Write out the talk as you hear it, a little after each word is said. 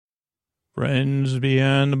Friends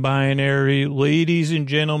beyond the binary, ladies and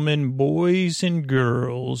gentlemen, boys and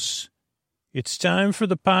girls, it's time for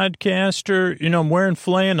the podcaster. You know, I'm wearing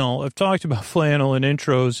flannel. I've talked about flannel in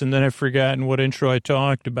intros, and then I've forgotten what intro I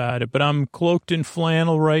talked about it. But I'm cloaked in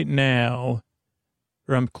flannel right now,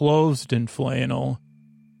 or I'm clothed in flannel.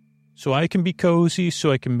 So I can be cozy,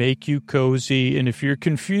 so I can make you cozy. And if you're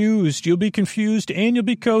confused, you'll be confused and you'll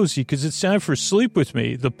be cozy, because it's time for Sleep With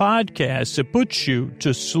Me, the podcast that puts you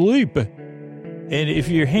to sleep. And if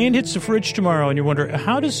your hand hits the fridge tomorrow and you wonder,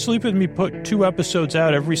 how does Sleep With Me put 2 episodes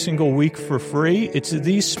out every single week for free? It's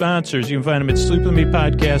these sponsors. You can find them at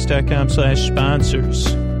sleepwithmepodcast.com/sponsors.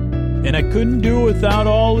 And I couldn't do it without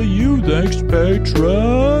all of you. Thanks,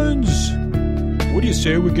 patrons. What do you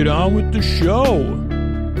say we get on with the show?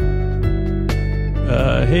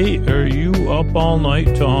 Hey, are you up all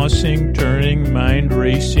night tossing, turning, mind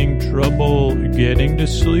racing, trouble getting to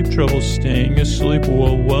sleep, trouble staying asleep?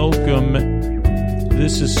 Well, welcome.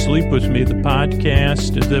 This is Sleep With Me, the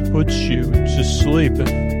podcast that puts you to sleep.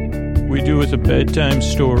 We do with a bedtime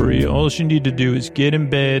story. All you need to do is get in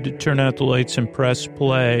bed, turn out the lights, and press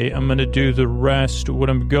play. I'm going to do the rest. What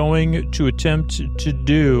I'm going to attempt to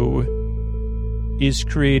do is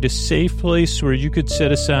create a safe place where you could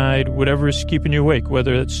set aside whatever's keeping you awake,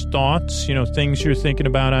 whether it's thoughts, things you're thinking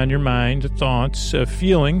about on your mind, thoughts,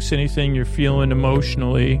 feelings, anything you're feeling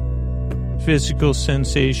emotionally, physical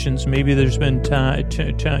sensations. Maybe there's been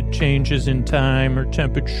changes in time or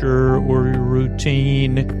temperature or your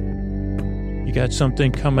routine. You got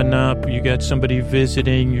something coming up. You got somebody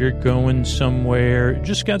visiting. You're going somewhere.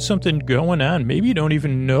 Just got something going on. Maybe you don't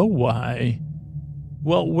even know why.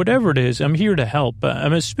 Well, whatever it is, I'm here to help.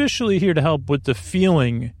 I'm especially here to help with the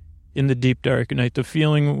feeling in the deep, dark night, the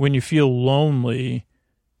feeling when you feel lonely,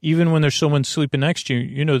 even when there's someone sleeping next to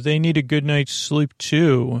you. They need a good night's sleep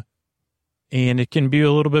too. And it can be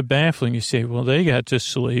a little bit baffling. You say, well, they got to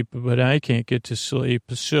sleep, but I can't get to sleep.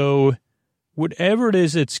 So whatever it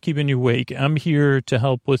is that's keeping you awake, I'm here to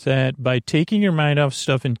help with that by taking your mind off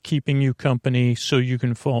stuff and keeping you company so you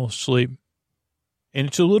can fall asleep. And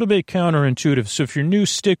it's a little bit counterintuitive. So if you're new,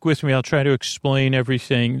 stick with me. I'll try to explain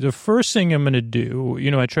everything. The first thing I'm going to do,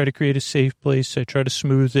 I try to create a safe place. I try to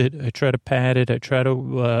smooth it. I try to pat it. I try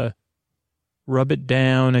to rub it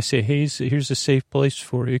down. I say, hey, here's a safe place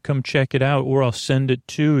for you. Come check it out, or I'll send it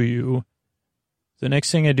to you. The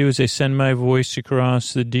next thing I do is I send my voice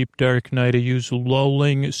across the deep, dark night. I use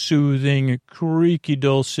lulling, soothing, creaky,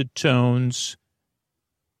 dulcet tones,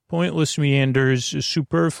 pointless meanders,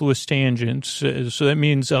 superfluous tangents. So that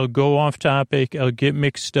means I'll go off topic, I'll get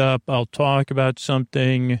mixed up, I'll talk about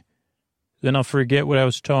something, then I'll forget what I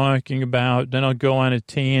was talking about, then I'll go on a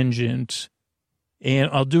tangent,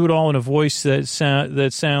 and I'll do it all in a voice that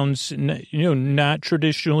sounds, not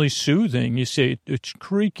traditionally soothing. You say, it's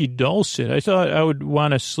creaky dulcet. I thought I would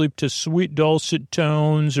want to sleep to sweet dulcet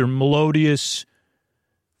tones or melodious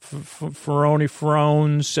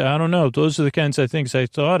Phrones. I don't know. Those are the kinds of things I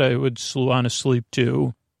thought I would want to sleep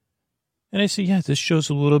to. And I say, yeah, this show's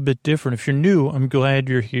a little bit different. If you're new, I'm glad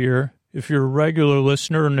you're here. If you're a regular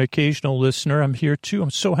listener or an occasional listener, I'm here too. I'm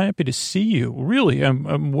so happy to see you. Really,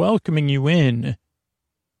 I'm welcoming you in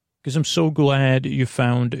because I'm so glad you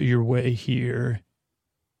found your way here.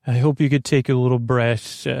 I hope you could take a little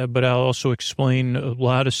breath, but I'll also explain a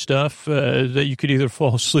lot of stuff that you could either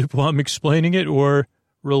fall asleep while I'm explaining it or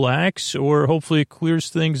relax, or hopefully it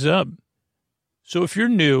clears things up. So if you're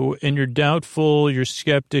new and you're doubtful, you're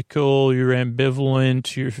skeptical, you're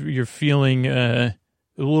ambivalent, you're feeling a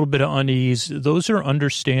little bit of unease, those are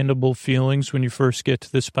understandable feelings when you first get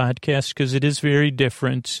to this podcast because it is very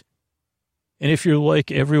different. And if you're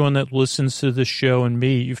like everyone that listens to the show and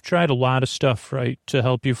me, you've tried a lot of stuff, right, to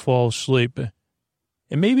help you fall asleep.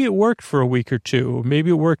 And maybe it worked for a week or two. Maybe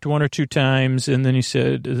it worked 1 or 2 times, and then he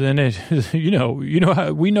said, then it, we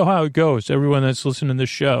know how it goes, everyone that's listening to the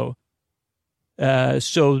show.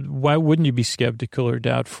 So why wouldn't you be skeptical or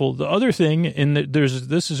doubtful? The other thing, and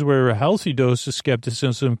this is where a healthy dose of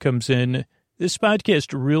skepticism comes in. This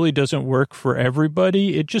podcast really doesn't work for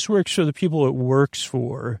everybody. It just works for the people it works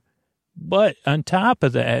for. But on top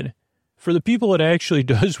of that, for the people it actually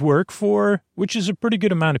does work for, which is a pretty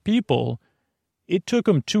good amount of people, it took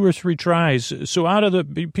them 2 or 3 tries. So out of the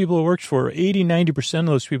people it works for, 80-90% of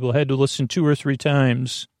those people had to listen 2 or 3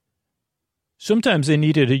 times. Sometimes they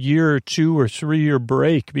needed a year or 2 or 3 year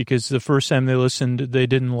break because the first time they listened, they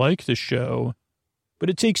didn't like the show. But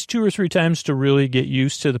it takes 2 or 3 times to really get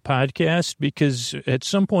used to the podcast because at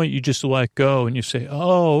some point you just let go and you say,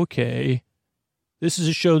 oh, okay. This is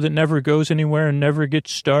a show that never goes anywhere and never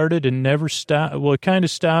gets started and never stop. Well, it kind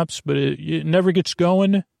of stops, but it never gets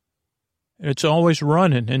going. It's always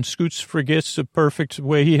running, and Scoots forgets the perfect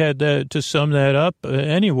way he had to sum that up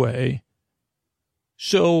anyway.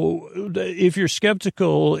 So if you're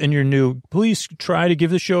skeptical and you're new, please try to give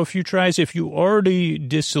the show a few tries. If you already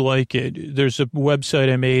dislike it, there's a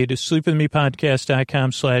website I made,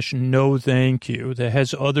 sleepwithmepodcast.com/no thank you, that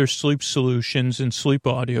has other sleep solutions and sleep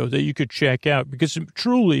audio that you could check out. Because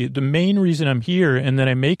truly, the main reason I'm here and that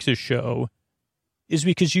I make this show is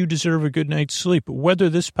because you deserve a good night's sleep. Whether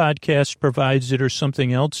this podcast provides it or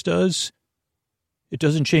something else does, it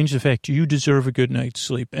doesn't change the fact you deserve a good night's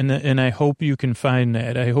sleep. And I hope you can find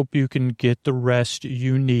that. I hope you can get the rest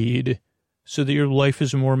you need so that your life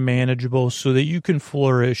is more manageable, so that you can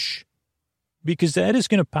flourish, because that is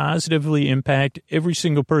going to positively impact every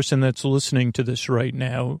single person that's listening to this right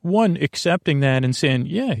now. One, accepting that and saying,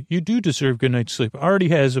 yeah, you do deserve good night's sleep already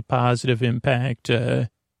has a positive impact.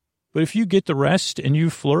 But if you get the rest and you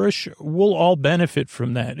flourish, we'll all benefit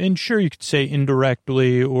from that. And sure, you could say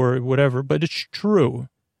indirectly or whatever, but it's true.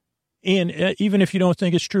 And even if you don't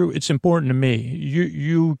think it's true, it's important to me.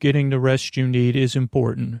 You getting the rest you need is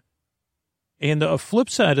important. And the flip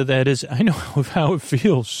side of that is I know how it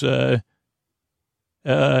feels. Like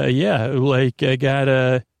I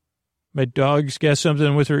got my dog's got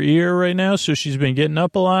something with her ear right now, so she's been getting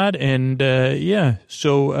up a lot. And, when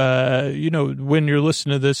you're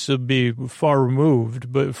listening to this, it'll be far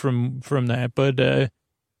removed but from that. But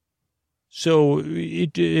so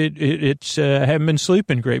it's haven't been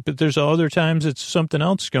sleeping great. But there's other times it's something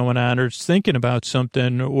else going on, or it's thinking about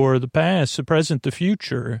something, or the past, the present, the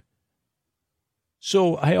future.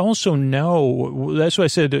 So I also know, that's why I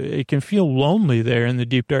said it can feel lonely there in the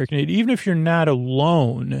deep dark night. Even if you're not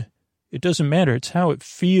alone, it doesn't matter. It's how it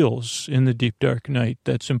feels in the deep, dark night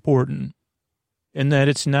that's important, and that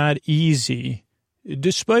it's not easy,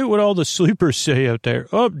 despite what all the sleepers say out there.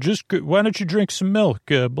 Oh, why don't you drink some milk?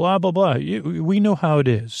 Blah, blah, blah. We know how it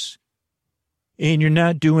is, and you're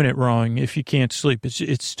not doing it wrong if you can't sleep.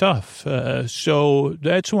 It's tough. So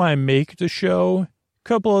that's why I make the show. A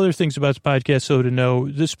couple other things about the podcast, though, to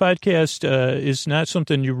know. This podcast is not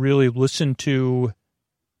something you really listen to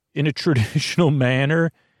in a traditional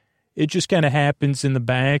manner. It just kind of happens in the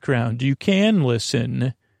background. You can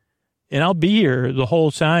listen, and I'll be here the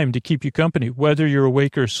whole time to keep you company, whether you're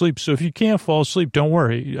awake or asleep. So if you can't fall asleep, don't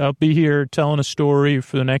worry. I'll be here telling a story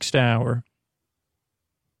for the next hour.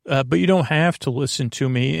 But you don't have to listen to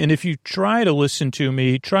me. And if you try to listen to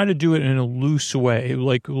me, try to do it in a loose way,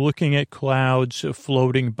 like looking at clouds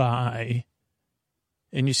floating by.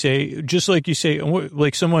 And you say, just like you say,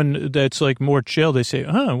 like someone that's like more chill, they say,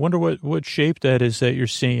 I wonder what shape that is that you're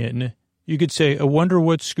seeing. You could say, I wonder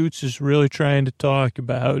what Scoots is really trying to talk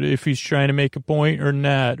about, if he's trying to make a point or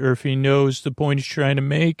not, or if he knows the point he's trying to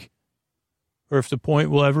make, or if the point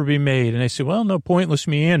will ever be made. And I say, well, no pointless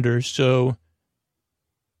meanders. So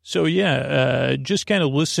just kind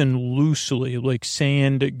of listen loosely, like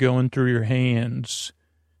sand going through your hands.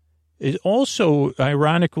 It also,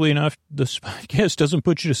 ironically enough, this podcast doesn't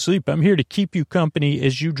put you to sleep. I'm here to keep you company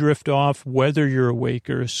as you drift off, whether you're awake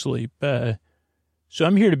or asleep. So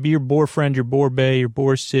I'm here to be your boar friend, your boar bae, your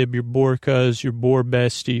boar sib, your boar cuz, your boar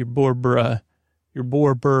bestie, your boar bruh, your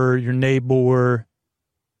boar burr, your neighbor,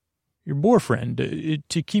 your boar friend,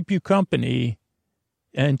 to keep you company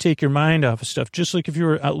and take your mind off of stuff. Just like if you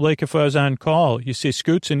were, like if I was on call, you say,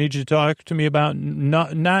 Scoots, I need you to talk to me about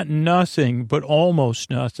not nothing, but almost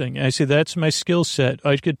nothing. And I say, that's my skill set.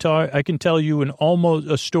 I can tell you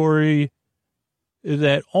a story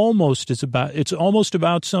that almost is about, it's almost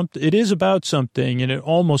about something. It is about something, and it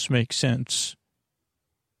almost makes sense.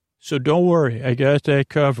 So don't worry. I got that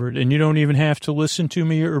covered, and you don't even have to listen to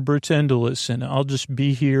me or pretend to listen. I'll just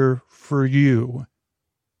be here for you.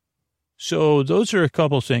 So those are a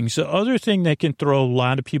couple things. The other thing that can throw a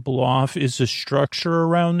lot of people off is the structure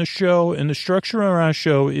around the show. And the structure around the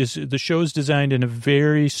show is designed in a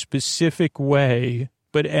very specific way.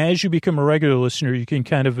 But as you become a regular listener, you can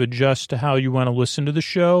kind of adjust to how you want to listen to the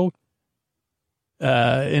show.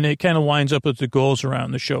 And it kind of lines up with the goals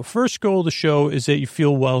around the show. First goal of the show is that you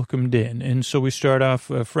feel welcomed in. And so we start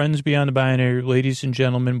off, friends beyond the binary, ladies and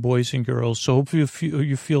gentlemen, boys and girls. So hopefully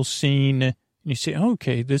you feel seen. And you say,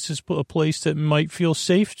 okay, this is a place that might feel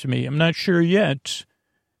safe to me. I'm not sure yet.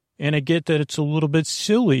 And I get that it's a little bit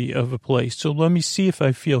silly of a place. So let me see if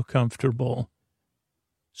I feel comfortable.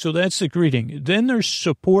 So that's the greeting. Then there's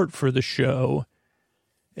support for the show.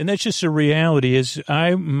 And that's just a reality.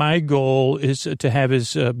 My goal is to have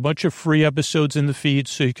as a bunch of free episodes in the feed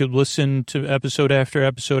so you could listen to episode after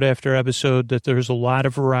episode after episode, that there's a lot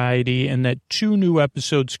of variety, and that 2 new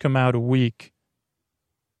episodes come out a week.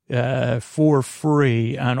 for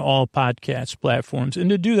free on all podcast platforms. And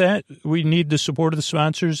to do that, we need the support of the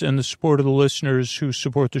sponsors and the support of the listeners who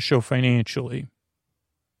support the show financially.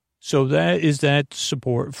 So that is that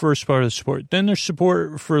support, first part of the support. Then there's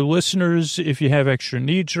support for listeners. If you have extra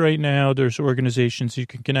needs right now, there's organizations you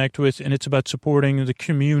can connect with, and it's about supporting the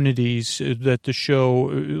communities that the show,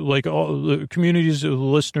 like all the communities of the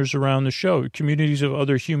listeners around the show, communities of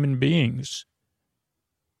other human beings.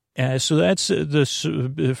 So that's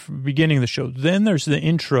the beginning of the show. Then there's the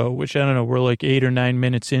intro, which I don't know, we're like 8 or 9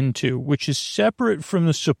 minutes into, which is separate from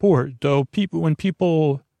the support. Though when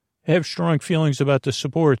people have strong feelings about the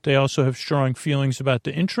support, they also have strong feelings about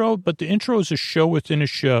the intro. But the intro is a show within a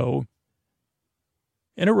show.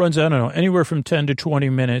 And it runs, I don't know, anywhere from 10 to 20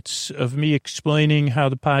 minutes of me explaining how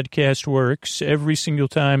the podcast works. Every single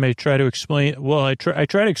time I try to explain, well, I try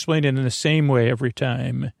to explain it in the same way every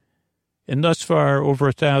time. And thus far, over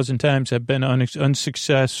 1,000 times, I've been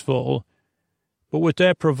unsuccessful. But what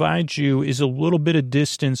that provides you is a little bit of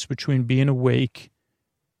distance between being awake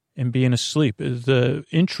and being asleep. The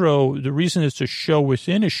intro, the reason it's a show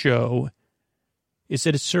within a show is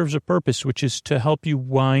that it serves a purpose, which is to help you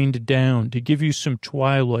wind down, to give you some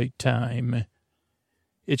twilight time.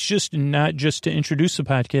 It's just not just to introduce the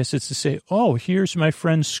podcast. It's to say, oh, here's my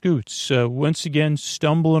friend Scoots. Once again,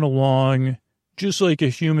 stumbling along, just like a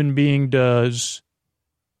human being does.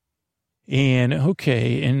 And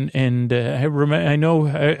okay, I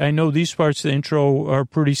know these parts of the intro are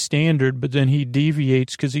pretty standard, but then he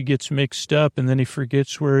deviates because he gets mixed up and then he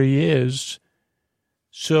forgets where he is.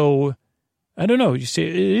 So I don't know. You say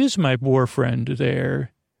it is my boyfriend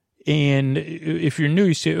there, and if you're new,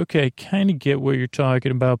 you say, okay, I kind of get what you're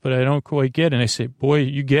talking about, but I don't quite get it. And I say, boy,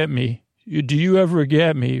 you get me. Do you ever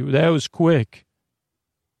get me? That was quick.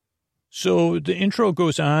 So the intro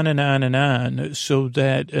goes on and on and on, so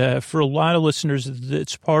that for a lot of listeners,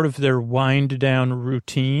 it's part of their wind down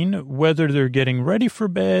routine, whether they're getting ready for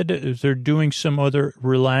bed, if they're doing some other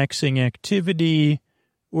relaxing activity,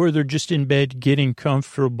 or they're just in bed getting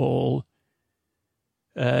comfortable.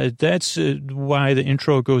 That's why the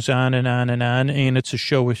intro goes on and on and on, and it's a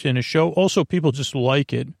show within a show. Also, people just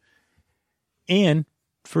like it. And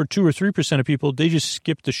for 2 or 3% of people, they just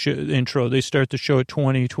skip the intro. They start the show at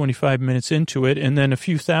 20, 25 minutes into it, and then a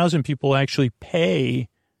few thousand people actually pay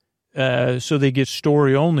so they get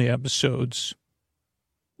story-only episodes.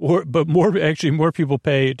 But more people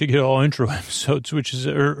pay to get all intro episodes, which is,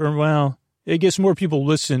 well, I guess more people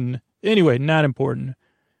listen. Anyway, not important.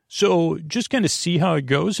 So just kind of see how it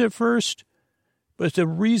goes at first. But the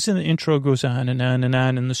reason the intro goes on and on and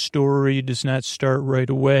on, and the story does not start right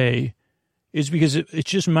away, is because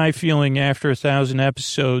it's just my feeling after 1,000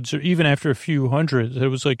 episodes, or even after a few hundred, that it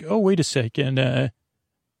was like, oh, wait a second.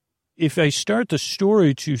 If I start the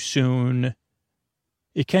story too soon,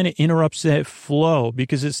 it kind of interrupts that flow,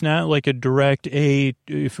 because it's not like a direct A.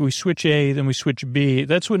 If we switch A, then we switch B.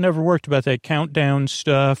 That's what never worked about that countdown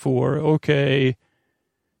stuff, or, okay,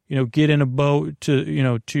 get in a boat to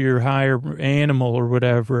your higher animal or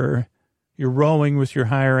whatever. You're rowing with your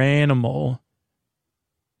higher animal.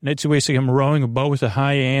 And it's always like, I'm rowing a boat with a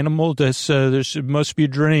high animal. It must be a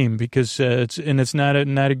dream, because it's not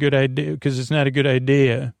a good idea, because it's not a good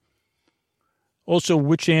idea. Also,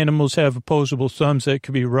 which animals have opposable thumbs that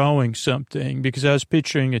could be rowing something? Because I was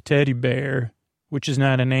picturing a teddy bear, which is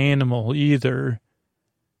not an animal either.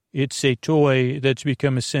 It's a toy that's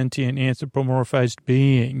become a sentient anthropomorphized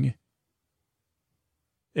being.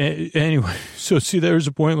 Anyway, so see, there was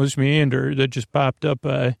a pointless meander that just popped up.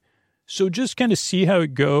 So just kind of see how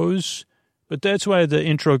it goes. But that's why the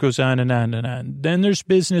intro goes on and on and on. Then there's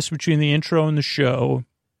business between the intro and the show.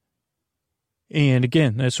 And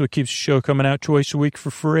again, that's what keeps the show coming out twice a week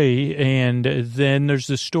for free. And then there's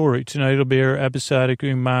the story. Tonight will be our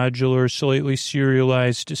episodically modular, slightly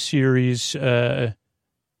serialized series.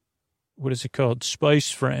 What is it called?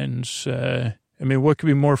 Spice Friends. What could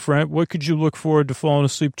be more what could you look forward to falling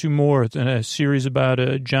asleep to more than a series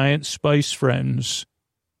about giant spice friends?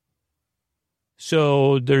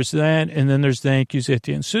 So there's that, and then there's thank yous at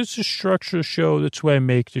the end. So it's a structured show. That's why I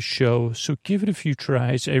make the show. So give it a few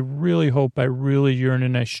tries. I really hope, I really yearn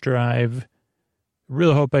and I strive.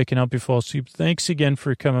 Really hope I can help you fall asleep. Thanks again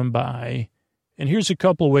for coming by. And here's a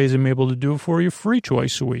couple of ways I'm able to do it for you free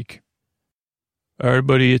twice a week. All right,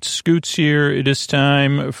 buddy, it's Scoots here. It is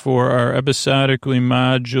time for our episodically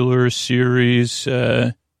modular series.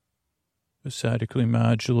 Episodically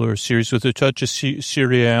modular series with a touch of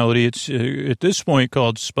seriality. It's at this point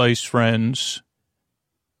called Spice Friends.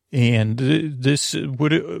 And this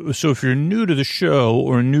would, so if you're new to the show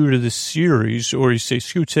or new to the series, or you say,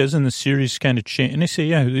 Scoots, hasn't the series kind of changed? And I say,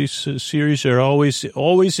 yeah, these series are always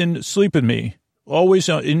in Sleep With Me, always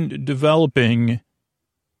in developing,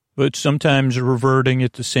 but sometimes reverting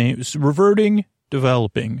at the same,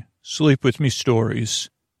 developing, Sleep With Me stories.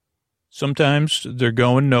 Sometimes they're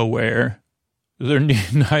going nowhere. They're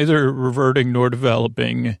neither reverting nor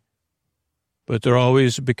developing, but they're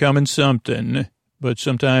always becoming something. But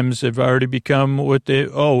sometimes they've already become what they,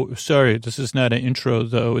 oh, sorry, this is not an intro,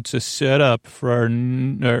 though. It's a setup for our,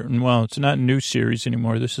 well, it's not a new series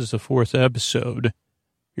anymore. This is the 4th episode.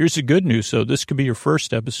 Here's the good news, though. This could be your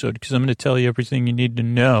first episode because I'm going to tell you everything you need to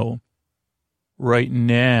know right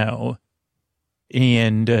now.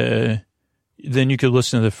 And then you could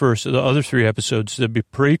listen to the other 3 episodes. That'd be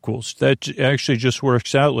prequels. That actually just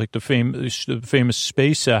works out like the famous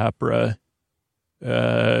space opera.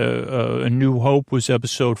 A New Hope was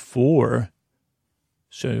episode 4.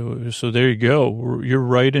 So there you go. You're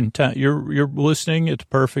right in time. You're listening at the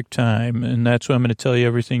perfect time. And that's why I'm going to tell you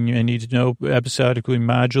everything I need to know. Episodically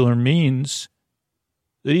modular means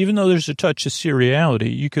that even though there's a touch of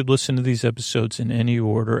seriality, you could listen to these episodes in any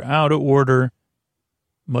order. Out of order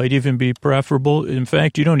might even be preferable. In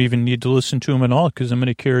fact, you don't even need to listen to them at all because I'm going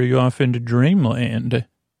to carry you off into dreamland.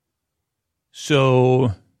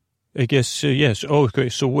 So I guess, yes. Oh, okay.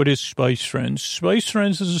 So what is Spice Friends? Spice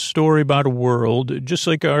Friends is a story about a world just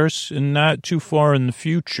like ours and not too far in the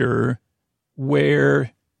future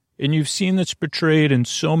where, and you've seen this portrayed in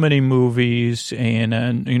so many movies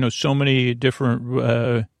and so many different,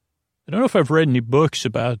 I don't know if I've read any books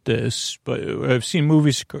about this, but I've seen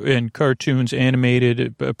movies and cartoons,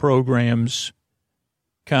 animated programs,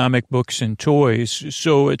 comic books and toys.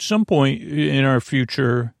 So at some point in our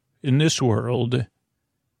future, in this world,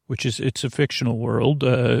 which is, it's a fictional world,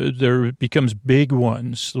 there becomes big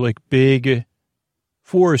ones, like big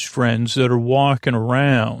forest friends that are walking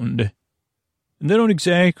around. And they don't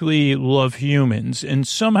exactly love humans. And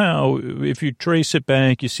somehow, if you trace it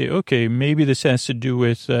back, you say, okay, maybe this has to do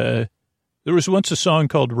with, there was once a song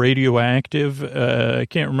called Radioactive. I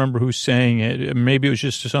can't remember who sang it. Maybe it was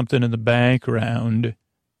just something in the background.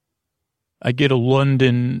 I get a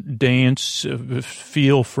London dance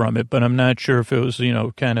feel from it, but I'm not sure if it was,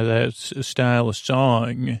 kind of that style of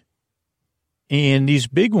song. And these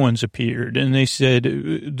big ones appeared, and they said,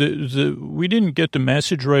 we didn't get the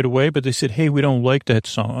message right away, but they said, hey, we don't like that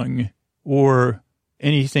song, or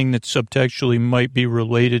anything that subtextually might be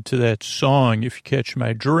related to that song, if you catch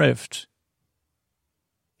my drift.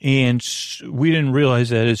 And we didn't realize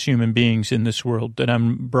that as human beings in this world that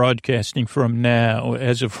I'm broadcasting from now,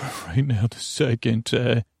 as of right now, the second.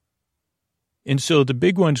 And so the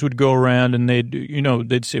big ones would go around and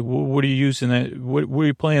they'd say, well, what are you using that? What are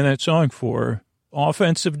you playing that song for?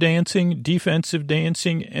 Offensive dancing, defensive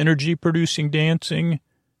dancing, energy producing dancing.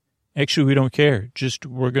 Actually, we don't care. Just,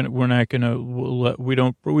 we'd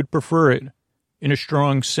prefer it in a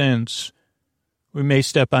strong sense. We may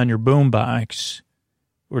step on your boombox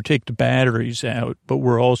or take the batteries out, but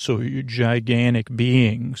we're also gigantic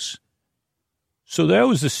beings. So that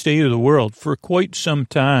was the state of the world for quite some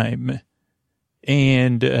time.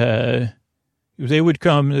 And they would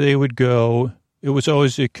come, they would go. It was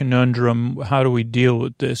always a conundrum, how do we deal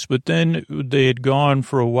with this? But then they had gone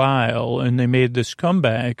for a while, and they made this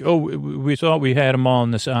comeback. Oh, we thought we had them all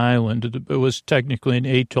on this island. It was technically an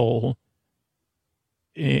atoll.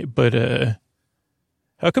 But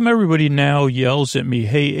how come everybody now yells at me,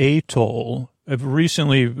 hey, Atoll?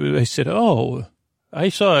 I said, oh, I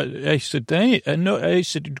said, dang, I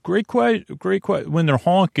said, great quiet, when they're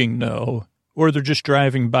honking, though, or they're just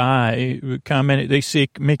driving by,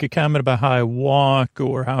 make a comment about how I walk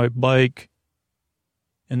or how I bike,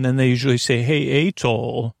 and then they usually say, hey,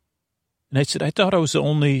 Atoll. And I said, I thought I was the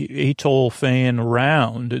only Atoll fan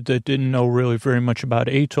around that didn't know really very much about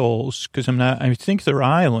atolls, because I think they're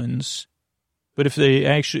islands. But if they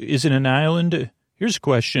actually, is it an island? Here's a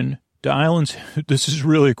question. Do islands, this is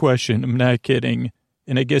really a question. I'm not kidding.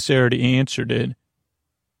 And I guess I already answered it.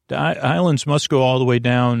 The islands must go all the way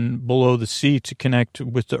down below the sea to connect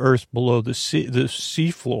with the earth below the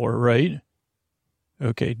sea floor, right?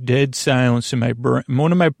 Okay. Dead silence in my brain.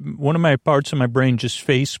 One of my parts of my brain just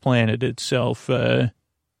face planted itself.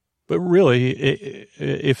 But really,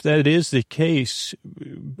 if that is the case,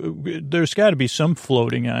 there's got to be some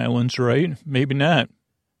floating islands, right? Maybe not.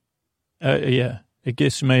 Yeah, I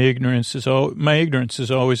guess my ignorance is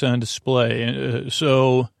always on display.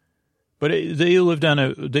 But they lived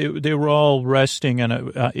on they were all resting on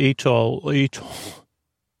a atoll.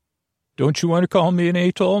 Don't you want to call me an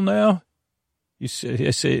atoll now?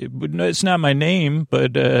 I say, but no, it's not my name,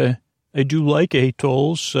 but I do like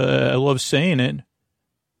atolls. I love saying it.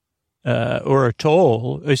 Or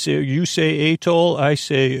atoll. I say, you say atoll, I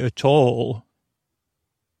say atoll.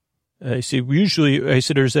 I see. Usually, I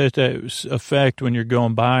said there's that effect when you're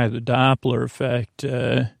going by, the Doppler effect,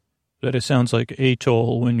 that it sounds like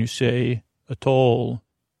atoll when you say atoll.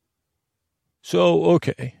 So,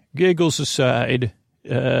 okay, giggles aside,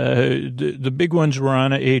 the big ones were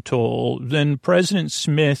on an atoll. Then President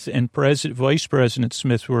Smith and Vice President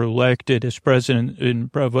Smith were elected as president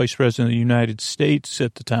and vice president of the United States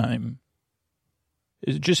at the time.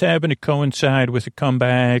 It just happened to coincide with the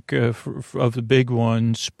comeback of the big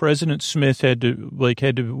ones. President Smith had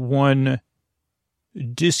to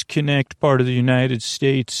disconnect part of the United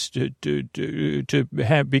States to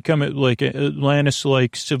become like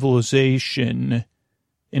Atlantis-like civilization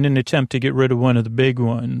in an attempt to get rid of one of the big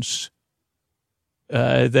ones.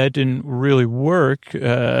 That didn't really work,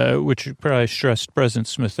 which probably stressed President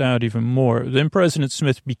Smith out even more. Then President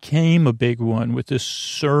Smith became a big one with this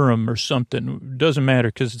serum or something. It doesn't matter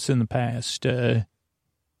because it's in the past.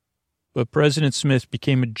 But President Smith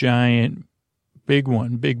became a giant, big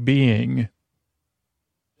one, big being.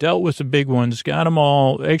 Dealt with the big ones, got them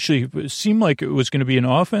all. Actually, it seemed like it was going to be an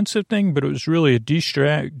offensive thing, but it was really a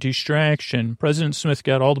distraction. President Smith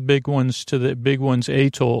got all the big ones to the big ones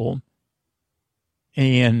atoll.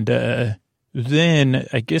 And then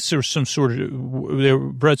I guess there was some sort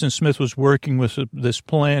of, President Smith was working with this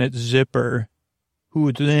planet Zipper, who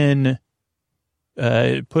would then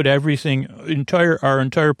put our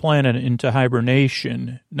entire planet into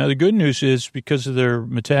hibernation. Now, the good news is because of their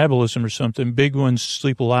metabolism or something, big ones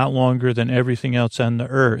sleep a lot longer than everything else on the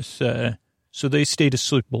Earth. So they stayed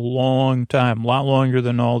asleep a long time, a lot longer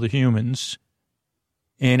than all the humans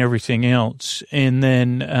and everything else. And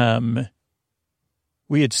then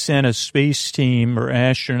we had sent a space team or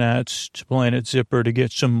astronauts to Planet Zipper to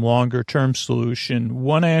get some longer-term solution.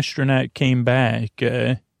 One astronaut came back.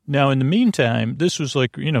 Now, in the meantime, this was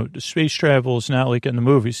like, space travel is not like in the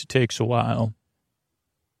movies. It takes a while.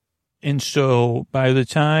 And so by the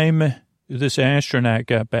time this astronaut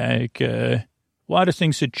got back, a lot of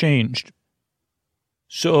things had changed.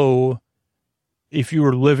 So if you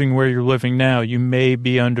were living where you're living now, you may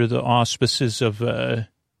be under the auspices of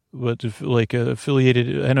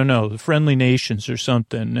affiliated, I don't know, the friendly nations or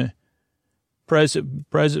something.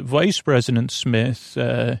 Vice President Smith,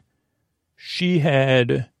 she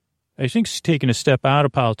had, I think, taken a step out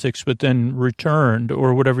of politics, but then returned,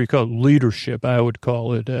 or whatever you call it, leadership, I would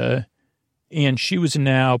call it. And she was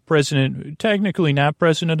now president, technically not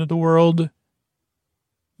president of the world,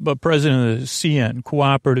 but president of the CN,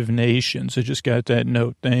 Cooperative Nations. I just got that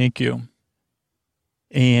note. Thank you.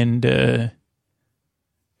 And then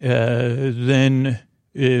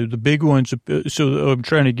the big ones, so I'm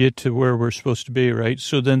trying to get to where we're supposed to be, right?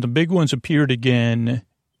 So then the big ones appeared again,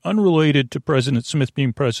 unrelated to President Smith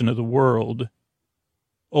being president of the world.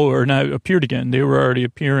 Or not appeared again. They were already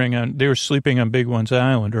they were sleeping on Big One's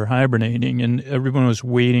Island or hibernating, and everyone was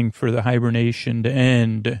waiting for the hibernation to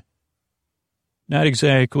end. Not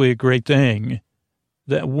exactly a great thing.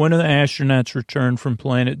 That one of the astronauts returned from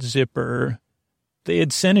Planet Zipper. They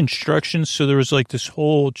had sent instructions, so there was like this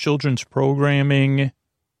whole children's programming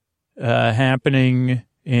happening,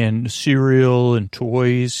 and cereal and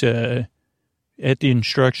toys at the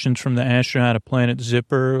instructions from the astronaut of Planet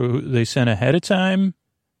Zipper they sent ahead of time,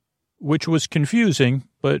 which was confusing,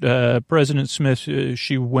 but President Smith,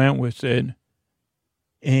 she went with it.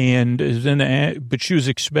 And then, but she was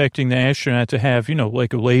expecting the astronaut to have,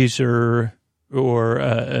 like a laser or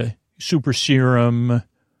a super serum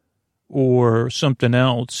or something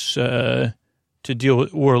else to deal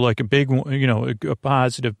with, or like a big one, a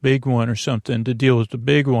positive big one or something to deal with the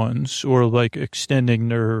big ones, or like extending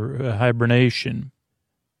their hibernation.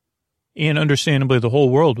 And understandably, the whole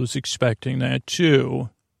world was expecting that too.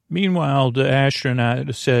 Meanwhile, the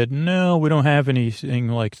astronaut said, no, we don't have anything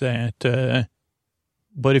like that.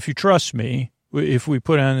 But if you trust me, if we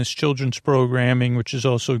put on this children's programming, which is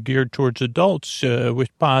also geared towards adults with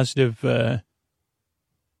positive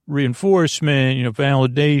reinforcement,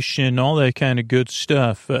 validation, all that kind of good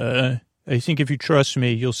stuff, I think if you trust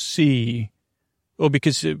me, you'll see. Well,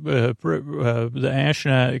 because the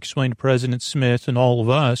astronaut explained to President Smith and all of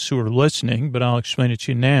us who are listening, but I'll explain it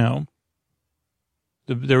to you now.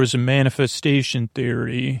 There was a manifestation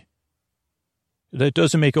theory that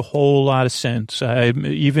doesn't make a whole lot of sense. You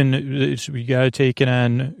got to take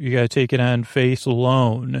it on faith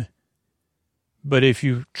alone. But if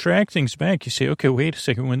you track things back, you say, okay, wait a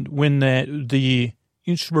second. When the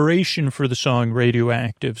inspiration for the song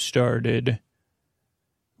Radioactive started,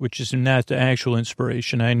 which is not the actual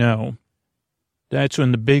inspiration, I know. That's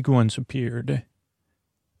when the big ones appeared.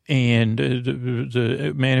 And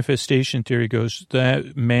the manifestation theory goes that's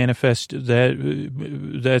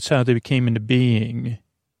how they came into being.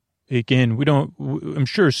 Again, I'm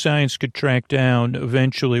sure science could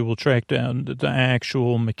eventually will track down the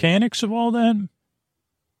actual mechanics of all that.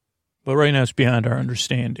 But right now it's beyond our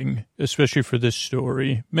understanding, especially for this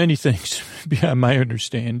story. Many things beyond my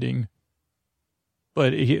understanding.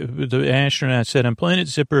 But the astronaut said on Planet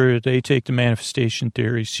Zipper, they take the manifestation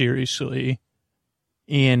theory seriously.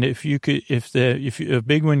 And if a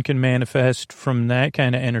big one can manifest from that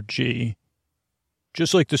kind of energy,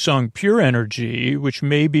 just like the song Pure Energy, which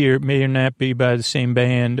may or may not be by the same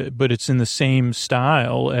band, but it's in the same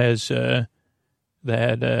style as it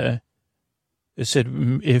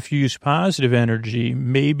said, if you use positive energy,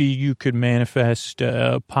 maybe you could manifest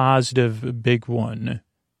a positive big one.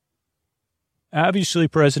 Obviously,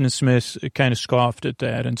 President Smith kind of scoffed at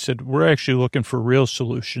that and said, we're actually looking for real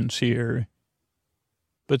solutions here.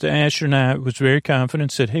 But the astronaut was very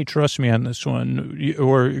confident, said, hey, trust me on this one,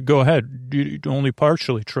 or go ahead, you only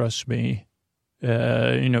partially trust me,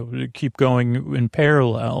 keep going in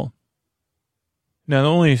parallel. Now, the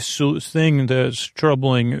only thing that's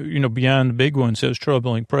troubling, beyond the big ones that was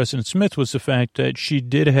troubling President Smith was the fact that she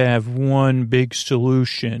did have one big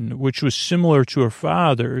solution, which was similar to her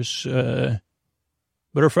father's,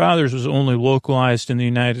 but her father's was only localized in the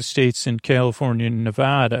United States and California and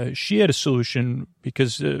Nevada. She had a solution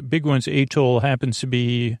because the big one's atoll happens to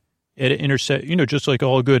be at an just like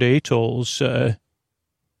all good atolls,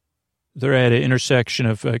 they're at an intersection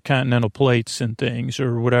of continental plates and things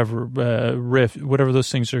or whatever, whatever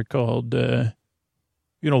those things are called,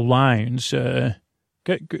 lines, where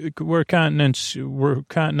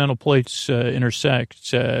continental plates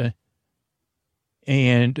intersect,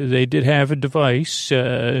 and they did have a device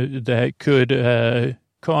that could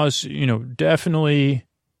cause, definitely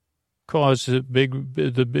cause the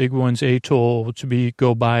big one's atoll to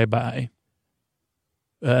go bye-bye.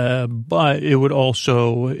 But it would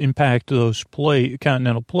also impact those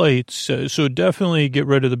continental plates. So definitely get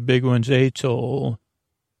rid of the big one's atoll,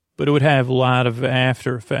 but it would have a lot of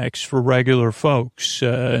after effects for regular folks.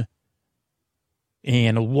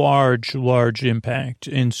 And a large impact.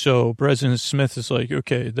 And so President Smith is like,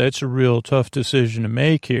 okay, that's a real tough decision to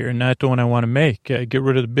make here, not the one I want to make. Get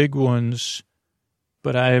rid of the big ones,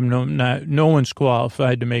 but I am no one's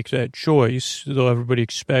qualified to make that choice, though everybody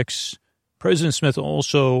expects. President Smith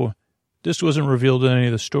also, this wasn't revealed in any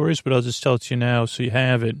of the stories, but I'll just tell it to you now so you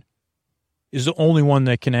have it, is the only one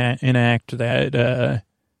that can enact that,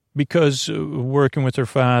 because working with her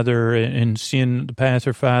father and seeing the path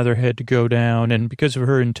her father had to go down, and because of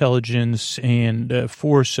her intelligence and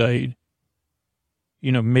foresight,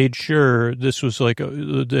 made sure this was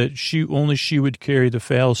that she would carry the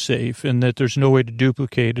fail-safe and that there's no way to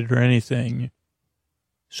duplicate it or anything.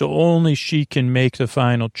 So only she can make the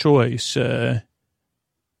final choice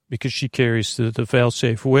because she carries the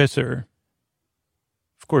fail-safe with her.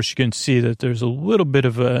 Of course, you can see that there's a little bit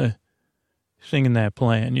of a thing in that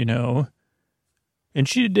plan, and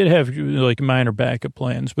she did have minor backup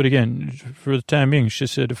plans, but again, for the time being, she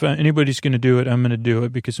said, if anybody's going to do it, I'm going to do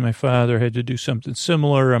it because my father had to do something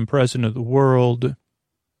similar. I'm president of the world,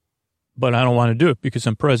 but I don't want to do it because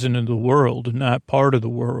I'm president of the world, not part of the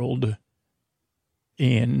world.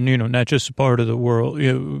 And, not just a part of the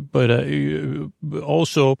world, but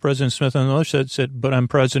also President Smith on the other side said, but I'm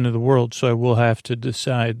president of the world, so I will have to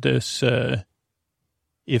decide this,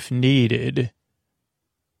 if needed.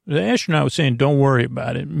 The astronaut was saying, don't worry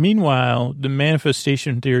about it. Meanwhile, the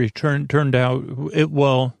manifestation theory turned out,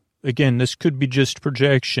 again, this could be just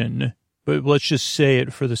projection, but let's just say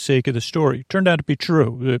it for the sake of the story. It turned out to be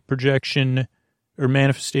true. The projection or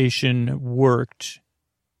manifestation worked,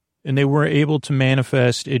 and they were able to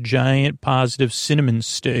manifest a giant positive cinnamon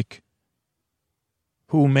stick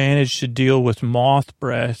who managed to deal with moth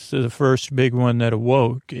breath, the first big one that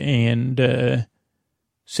awoke, and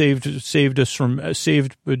saved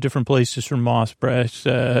different places from moth breath,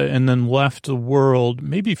 and then left the world,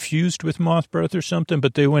 maybe fused with moth breath or something,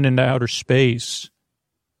 but they went into outer space.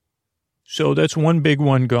 So that's one big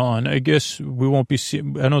one gone. I guess we won't be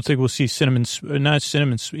I don't think we'll see cinnamon spice.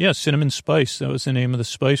 That was the name of the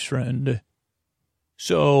spice friend.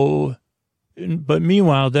 So, but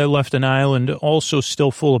meanwhile, that left an island also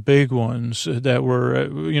still full of big ones that were,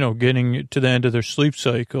 getting to the end of their sleep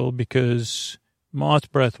cycle because moth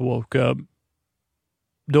breath woke up.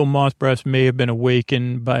 Though moth breath may have been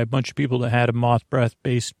awakened by a bunch of people that had a moth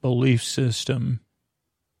breath-based belief system.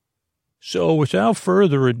 So without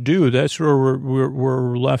further ado, that's where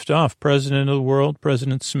we're left off. President of the world,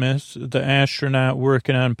 President Smith, the astronaut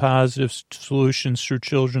working on positive solutions through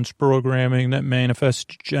children's programming that manifests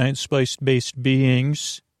giant spice-based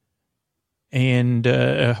beings. And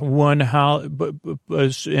in a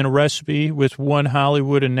recipe with one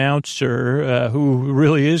Hollywood announcer who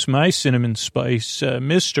really is my cinnamon spice,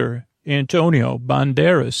 Mr. Antonio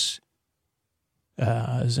Banderas.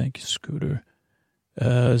 Thank you, Scooter.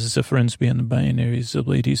 The friends beyond the binaries, the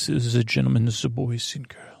ladies, the gentlemen, the boys and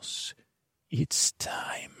girls. It's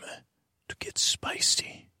time to get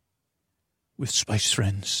spicy with Spice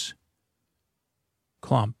Friends.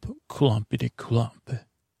 Clump, clumpity clump.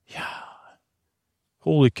 Yeah.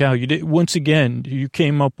 Holy cow, you did, once again, you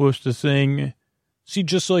came up with the thing. See,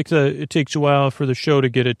 just like it takes a while for the show to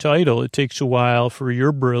get a title, it takes a while for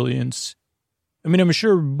your brilliance. I mean, I'm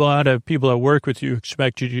sure a lot of people that work with you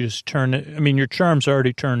expect you to just turn it. I mean, your charm's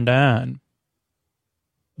already turned on.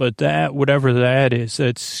 But that, whatever that is,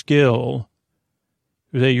 that skill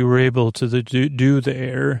that you were able to do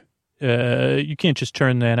there, you can't just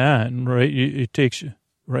turn that on, right? It takes,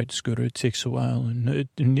 right, Scooter, it takes a while. And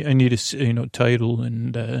I need a title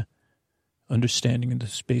and understanding of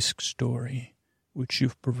this basic story, which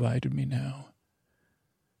you've provided me now.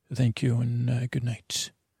 Thank you and good night.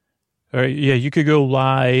 All right, yeah, you could go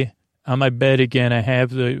lie on my bed again. I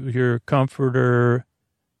have your comforter.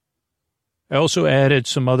 I also added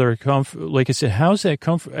some other comfort. Like I said, how's that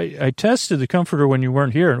comfort? I tested the comforter when you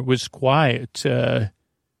weren't here, and it was quiet. So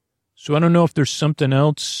I don't know if there's something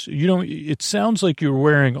else. It sounds like you're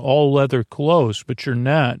wearing all leather clothes, but you're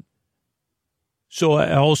not. So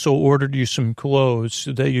I also ordered you some clothes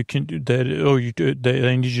that you can that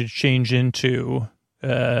I need you to change into.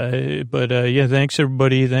 Yeah, thanks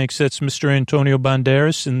everybody. Thanks. That's Mr. Antonio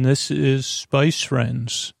Banderas, and this is Spice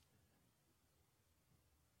Friends.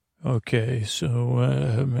 Okay, so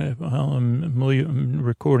I'm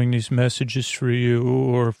recording these messages for you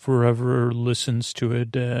or for whoever listens to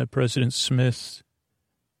it. President Smith,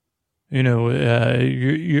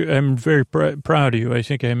 I'm very proud of you. I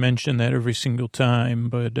think I mention that every single time,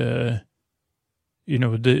 but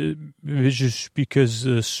it's just because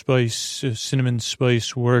the cinnamon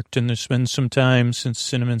spice worked, and there's been some time since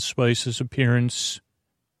cinnamon spice's appearance.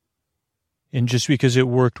 And just because it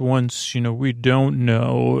worked once, we don't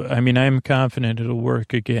know. I mean, I'm confident it'll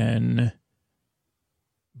work again.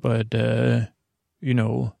 But,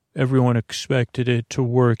 everyone expected it to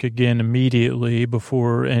work again immediately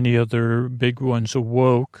before any other big ones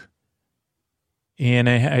awoke. And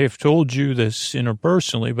I have told you this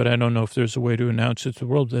interpersonally, but I don't know if there's a way to announce it to the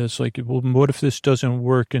world. That's like, well, what if this doesn't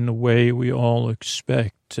work in the way we all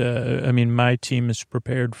expect? My team is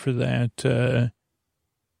prepared for that.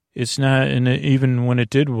 It's not, and even when it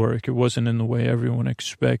did work, it wasn't in the way everyone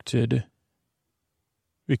expected.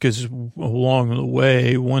 Because along the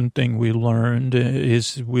way, one thing we learned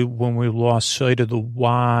is when we lost sight of the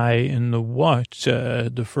why and the what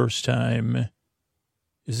the first time.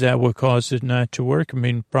 Is that what caused it not to work? I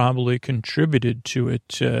mean, probably contributed to it.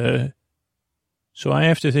 So I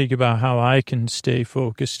have to think about how I can stay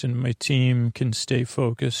focused and my team can stay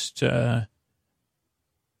focused. And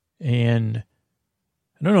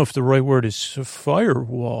I don't know if the right word is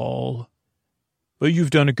firewall, but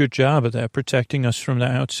you've done a good job of that, protecting us from the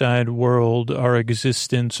outside world, our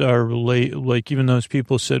existence, even those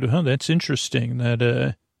people said, oh, that's interesting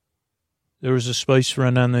that, there was a spice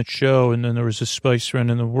friend on that show, and then there was a spice friend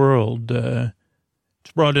in the world.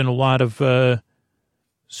 It's brought in a lot of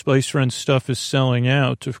spice friend stuff is selling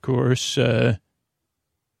out, of course, but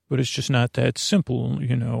it's just not that simple,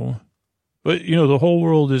 But, the whole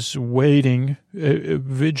world is waiting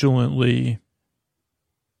vigilantly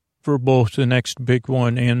for both the next big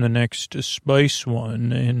one and the next spice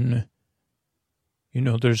one, and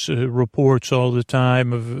there's reports all the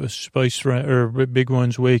time of spice friend or big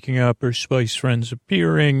ones waking up or spice friends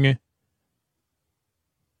appearing.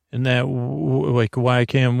 And that, why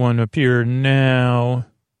can't one appear now?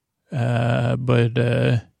 But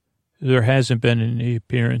there hasn't been any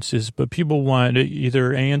appearances. But people want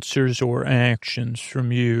either answers or actions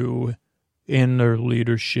from you in their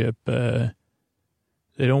leadership. They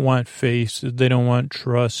don't want faith. They don't want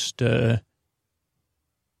trust.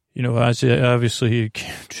 Obviously you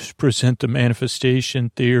can't just present the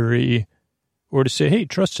manifestation theory or to say, hey,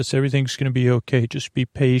 trust us, everything's going to be okay. Just be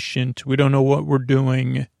patient. We don't know what we're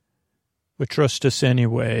doing, but trust us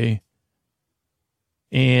anyway.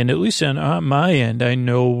 And at least on my end, I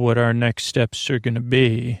know what our next steps are going to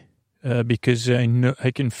be because I know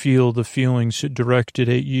I can feel the feelings directed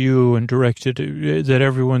at you and directed that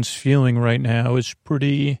everyone's feeling right now is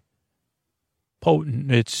pretty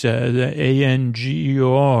potent. It's the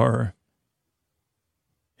ANGER.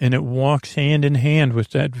 And it walks hand in hand with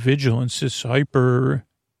that vigilance, this hyper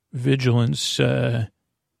vigilance. And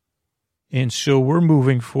so we're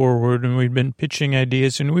moving forward, and we've been pitching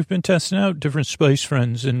ideas, and we've been testing out different spice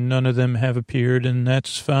friends, and none of them have appeared, and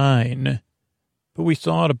that's fine. But we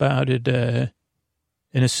thought about it in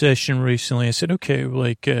a session recently. I said, okay,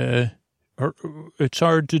 like, it's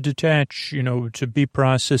hard to detach, to be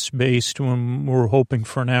process-based when we're hoping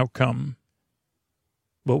for an outcome.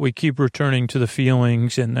 But we keep returning to the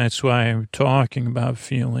feelings, and that's why I'm talking about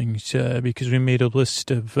feelings, because we made a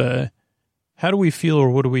list of how do we feel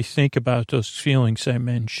or what do we think about those feelings I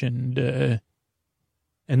mentioned, and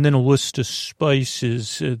then a list of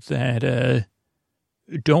spices that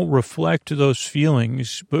don't reflect those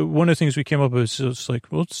feelings. But one of the things we came up with is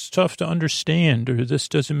like, well, it's tough to understand, or this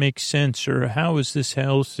doesn't make sense, or how is this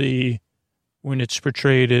healthy when it's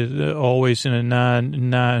portrayed always in a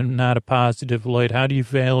not a positive light? How do you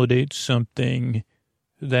validate something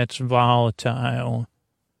that's volatile?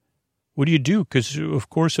 What do you do? Because, of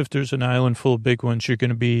course, if there's an island full of big ones, you're going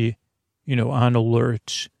to be, on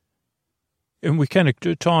alert. And we kind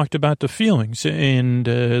of talked about the feelings and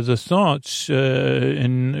the thoughts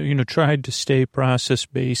and, tried to stay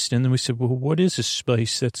process-based. And then we said, well, what is a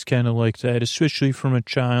spice that's kind of like that, especially from a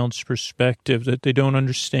child's perspective, that they don't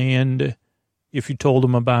understand? If you told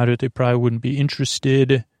them about it, they probably wouldn't be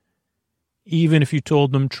interested. Even if you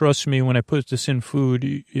told them, trust me, when I put this in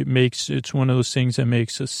food, it's one of those things that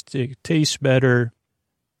makes us taste better.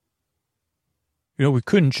 We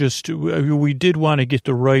couldn't we did want to get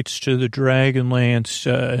the rights to the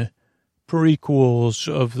Dragonlance prequels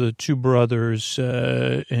of the two brothers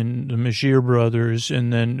and the Magier brothers.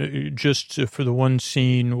 And then just for the one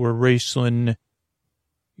scene where Raceland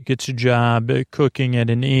gets a job cooking at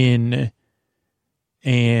an inn,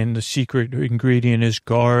 and the secret ingredient is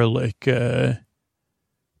garlic,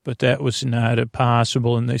 but that was not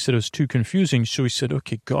possible, and they said it was too confusing, so we said,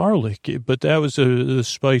 okay, garlic, but that was the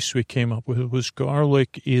spice we came up with, was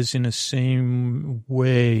garlic is in the same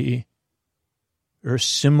way or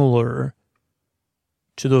similar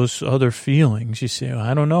to those other feelings. You say,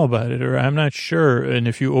 I don't know about it, or I'm not sure, and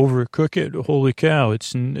if you overcook it, holy cow,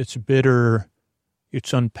 it's bitter,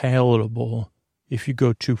 it's unpalatable if you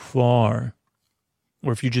go too far.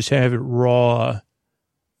 Or if you just have it raw,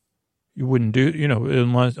 you wouldn't do,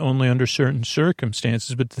 unless only under certain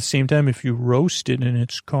circumstances. But at the same time, if you roast it and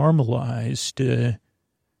it's caramelized,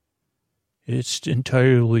 it's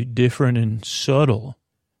entirely different and subtle.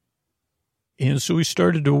 And so we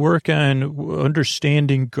started to work on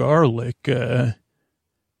understanding garlic,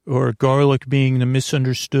 or garlic being the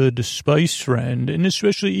misunderstood spice friend. And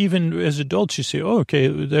especially even as adults, you say, oh, okay,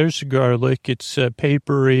 there's garlic. It's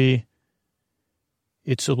papery.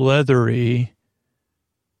 It's leathery.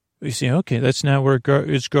 We say, okay, that's not where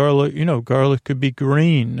it's garlic. Garlic could be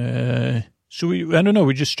green. So I don't know.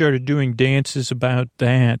 We just started doing dances about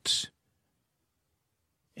that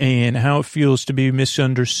and how it feels to be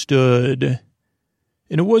misunderstood.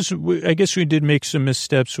 And I guess we did make some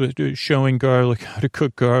missteps with showing garlic, how to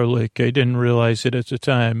cook garlic. I didn't realize it at the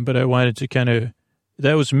time, but I wanted to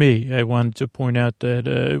that was me. I wanted to point out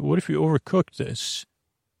that, what if you overcook this?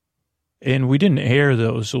 And we didn't air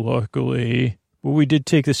those, luckily, but we did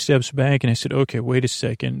take the steps back, and I said, okay, wait a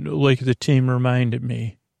second. Like the team reminded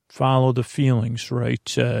me, follow the feelings,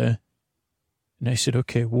 right? And I said,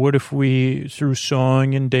 okay, what if we, through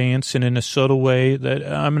song and dance and in a subtle way that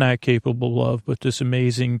I'm not capable of, but this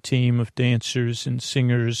amazing team of dancers and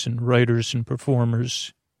singers and writers and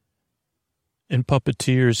performers and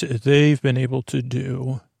puppeteers, they've been able to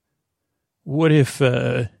do. What if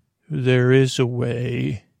there is a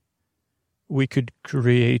way we could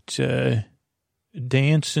create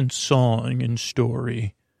dance and song and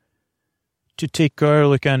story to take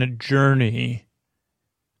garlic on a journey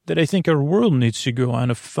that I think our world needs to go on,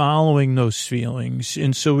 of following those feelings.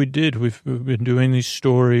 And so we did. We've been doing these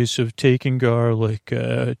stories of taking garlic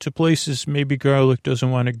to places maybe garlic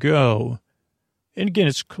doesn't want to go. And again,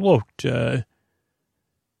 it's cloaked, but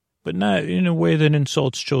not in a way that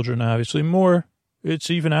insults children, obviously. More, it's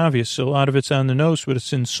even obvious. A lot of it's on the nose, but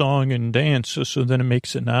it's in song and dance, so then it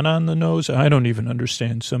makes it not on the nose. I don't even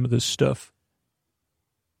understand some of this stuff.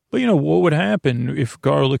 But, what would happen if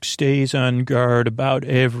garlic stays on guard about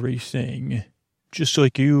everything? Just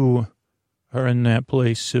like you are in that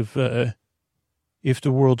place of, if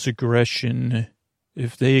the world's aggression,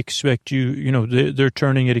 if they expect you, they're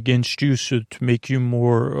turning it against you so to make you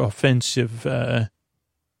more offensive,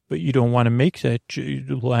 but you don't want to make that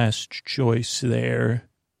last choice there.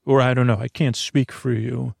 Or I don't know, I can't speak for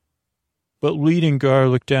you. but leading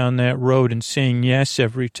garlic down that road and saying yes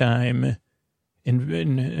every time,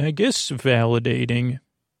 and I guess validating.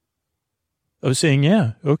 I was saying,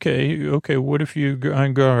 yeah, okay, what if you're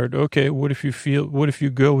on guard? Okay, what if you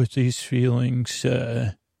go with these feelings?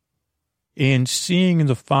 And seeing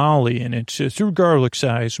the folly in it through garlic's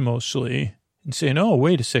eyes mostly, and saying, oh,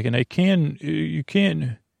 wait a second, you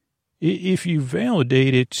can, if you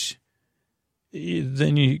validate it,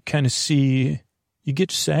 then you kind of see, you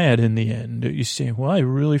get sad in the end. You say, well, I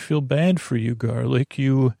really feel bad for you, garlic.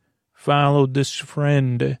 You followed this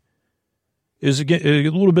friend. Is again a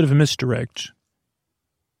little bit of a misdirect.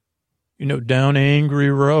 Down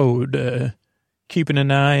angry road, keeping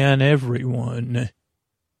an eye on everyone.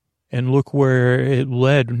 And look where it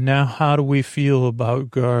led. Now, how do we feel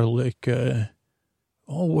about garlic?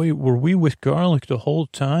 Oh, wait, were we with garlic the whole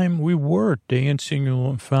time? We were dancing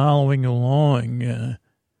along, following along.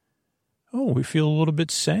 We feel a little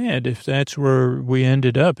bit sad if that's where we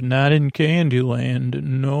ended up. Not in Candyland.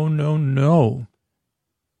 No.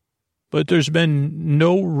 But there's been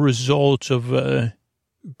no results of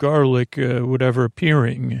garlic, whatever,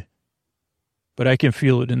 appearing. But I can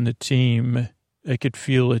feel it in the team. I could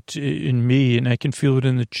feel it in me, and I can feel it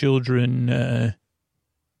in the children,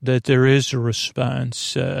 that there is a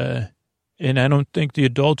response. And I don't think the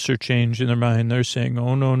adults are changing their mind. They're saying,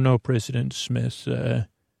 oh, no, President Smith,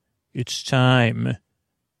 it's time.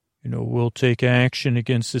 We'll take action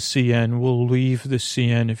against the CN. We'll leave the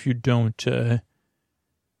CN if you don't, But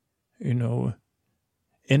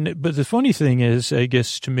the funny thing is, I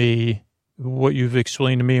guess to me, what you've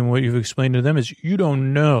explained to me and what you've explained to them is you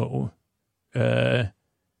don't know.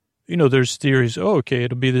 There's theories,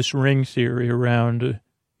 it'll be this ring theory around,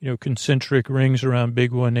 concentric rings around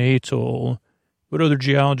Big One Atoll. But other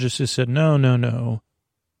geologists have said, no.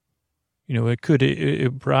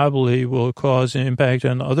 It probably will cause an impact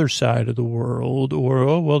on the other side of the world,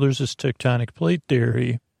 or, there's this tectonic plate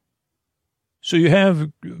theory. So you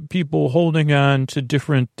have people holding on to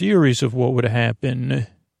different theories of what would happen.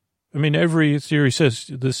 I mean, every theory says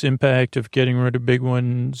this impact of getting rid of Big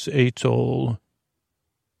One's atoll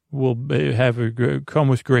will come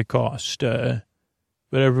with great cost. But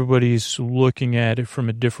everybody's looking at it from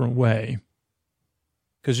a different way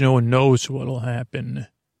because no one knows what will happen.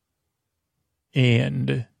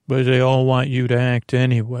 But they all want you to act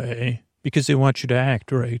anyway because they want you to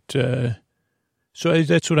act right. So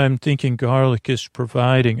that's what I'm thinking garlic is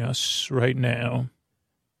providing us right now.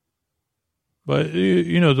 But,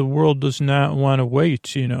 the world does not want to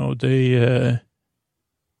wait, and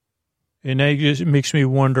that just makes me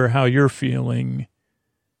wonder how you're feeling.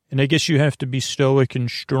 And I guess you have to be stoic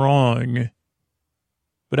and strong.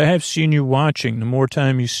 But I have seen you watching the more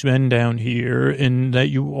time you spend down here, and that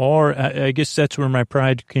you are, I guess that's where my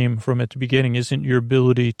pride came from at the beginning, isn't your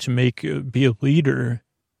ability to be a leader.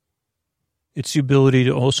 It's the ability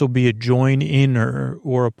to also be a join-inner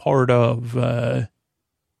or a part of,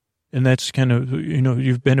 and that's kind of,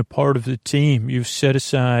 you've been a part of the team. You've set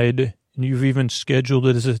aside, and you've even scheduled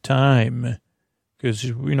it as a time.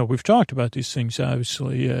 Because, we've talked about these things,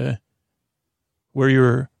 obviously, where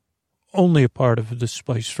you're only a part of the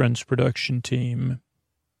Spice Friends production team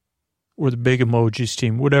or the Big Emojis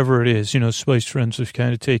team, whatever it is. Spice Friends have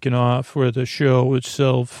kind of taken off where the show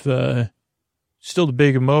itself, still the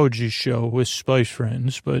Big Emoji show with Spice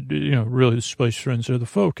Friends, but, really the Spice Friends are the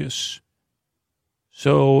focus.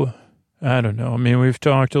 So, I don't know. I mean, we've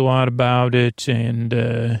talked a lot about it and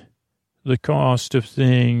the cost of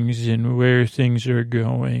things and where things are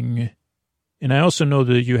going. And I also know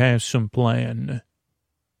that you have some plan.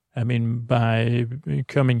 I mean, by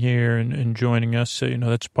coming here and joining us,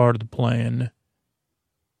 that's part of the plan.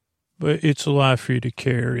 But it's a lot for you to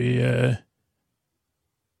carry.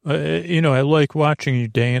 I like watching you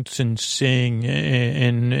dance and sing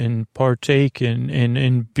and partake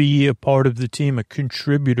and be a part of the team, a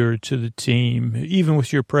contributor to the team, even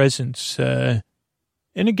with your presence. And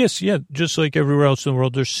I guess, just like everywhere else in the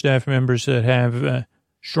world, there's staff members that have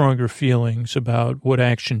stronger feelings about what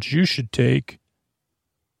actions you should take.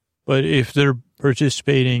 But if they're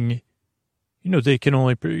participating, they can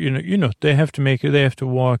only, they have to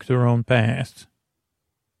walk their own path.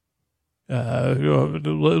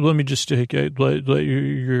 Let me just take it.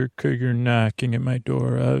 You're knocking at my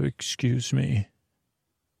door. Excuse me.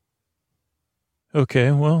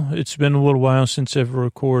 Okay, well, it's been a little while since I've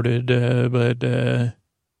recorded, and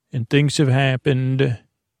things have happened.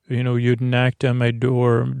 You'd knocked on my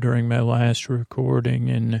door during my last recording,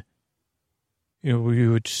 and,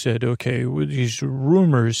 you had said, okay, with these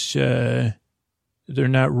rumors, they're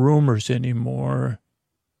not rumors anymore.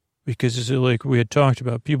 because like we had talked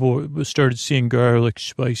about, people started seeing garlic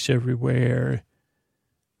spice everywhere,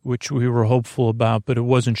 which we were hopeful about, but it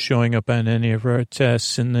wasn't showing up on any of our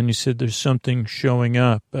tests. And then you said there's something showing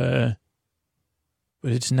up, but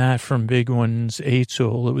it's not from Big One's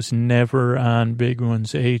Atoll. It was never on Big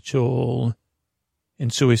One's Atoll.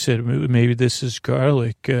 And so we said, maybe this is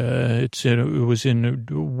garlic. It said it was in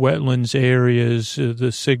wetlands areas.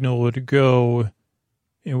 The signal would go,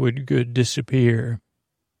 it would disappear.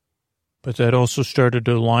 But that also started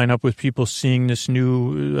to line up with people seeing this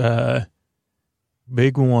new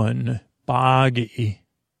big one, boggy,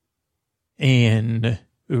 and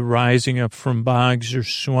rising up from bogs or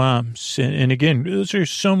swamps. And again, those are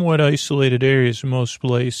somewhat isolated areas in most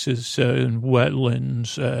places, in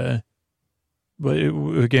wetlands. But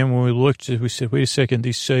again, when we looked, we said, wait a second,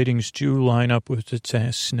 these sightings do line up with the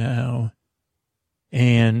tests now.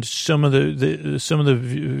 And some of the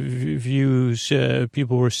views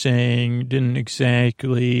people were saying didn't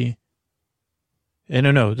exactly, I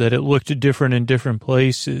don't know, that it looked different in different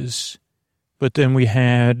places. But then we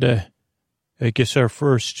had, I guess our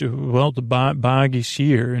first, the boggy's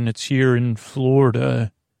here, and it's here in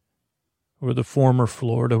Florida, or the former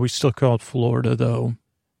Florida. We still call it Florida, though.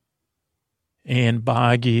 And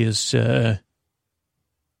boggy is, Florida's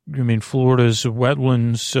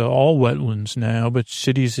wetlands, all wetlands now, but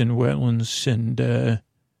cities and wetlands, and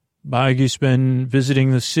boggy's been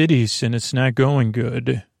visiting the cities, and it's not going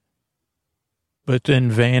good. But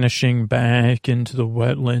then vanishing back into the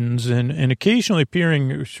wetlands and occasionally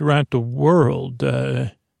appearing throughout the world.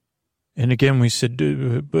 And again, we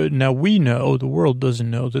said, but now we know, the world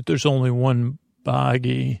doesn't know, that there's only one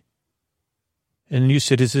boggy. And you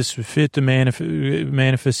said, does this fit the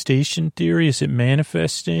manifestation theory? Is it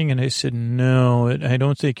manifesting? And I said, no, I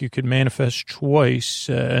don't think you could manifest twice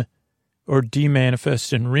or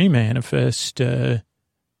demanifest and remanifest.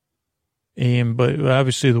 But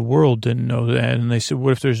obviously the world didn't know that. And they said,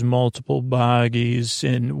 what if there's multiple boggies?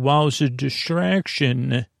 And while it's a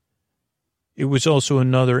distraction, it was also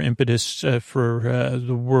another impetus for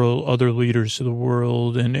the world, other leaders of the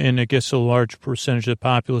world, and I guess a large percentage of the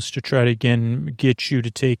populace to try to, again, get you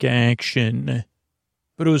to take action.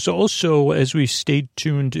 But it was also, as we stayed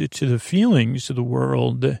tuned to the feelings of the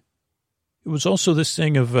world, it was also this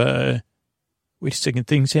thing of, wait a second,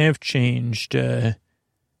 things have changed.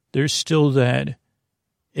 There's still that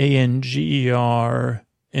ANGER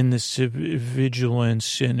and this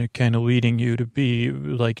vigilance and kind of leading you to be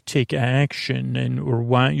like take action or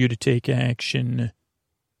want you to take action.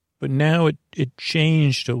 But now it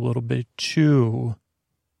changed a little bit too,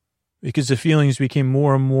 because the feelings became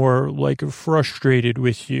more and more like frustrated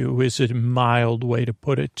with you is a mild way to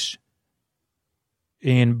put it,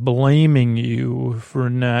 and blaming you for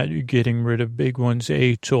not getting rid of Big One's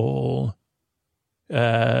Atoll.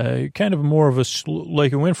 Kind of more of a,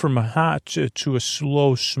 like it went from a hot to a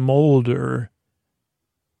slow smolder.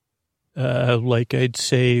 Like I'd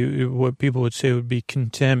say, what people would say would be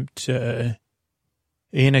contempt. And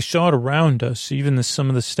I saw it around us, even some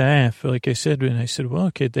of the staff, like I said, and I said, well,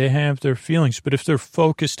 okay, they have their feelings, but if they're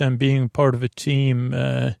focused on being part of a team,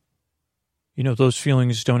 those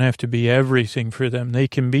feelings don't have to be everything for them. They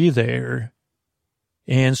can be there.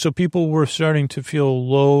 And so people were starting to feel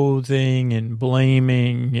loathing and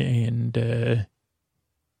blaming and,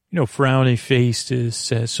 frowny faces.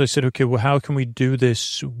 So I said, okay, well, how can we do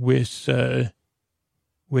this with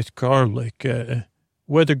garlic,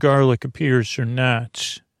 whether garlic appears or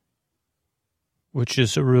not, which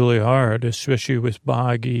is really hard, especially with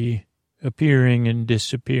boggy appearing and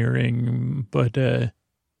disappearing, but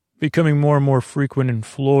becoming more and more frequent in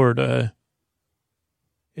Florida.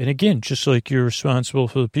 And again, just like you're responsible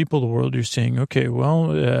for the people of the world, you're saying, okay,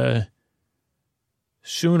 well,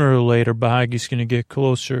 sooner or later, boggy's going to get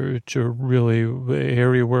closer to really the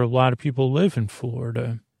area where a lot of people live in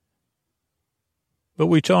Florida. But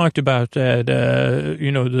we talked about that,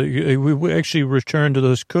 we actually returned to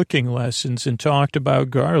those cooking lessons and talked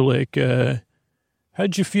about garlic.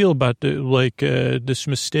 How'd you feel about this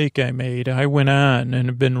mistake I made? I went on, and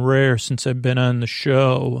it's been rare since I've been on the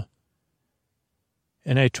show.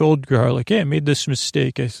 And I told Garlic, hey, I made this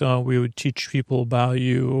mistake. I thought we would teach people about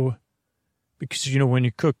you. Because, when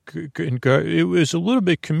you cook, it was a little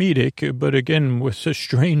bit comedic, but again, with a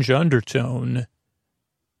strange undertone.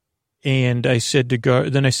 And I said to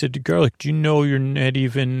Garlic, do you know you're not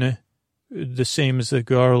even the same as the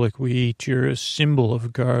garlic we eat? You're a symbol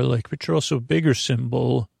of garlic, but you're also a bigger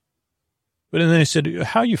symbol. But then I said,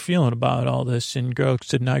 how are you feeling about all this? And Garlic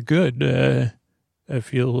said, not good. I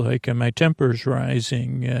feel like my temper's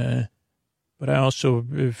rising. but I also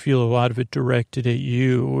feel a lot of it directed at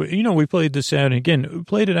you. You know, we played this out, and again, we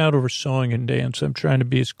played it out over song and dance. I'm trying to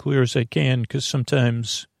be as clear as I can, because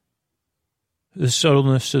sometimes the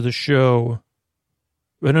subtleness of the show,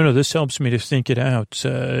 I don't know, this helps me to think it out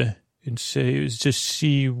and say, just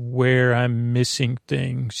see where I'm missing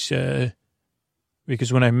things.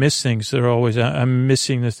 Because when I miss things, I'm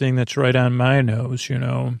missing the thing that's right on my nose, you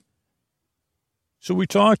know. So we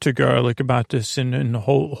talked to Garlic about this and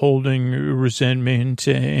holding resentment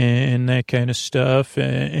and that kind of stuff.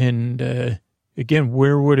 And again,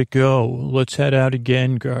 where would it go? Let's head out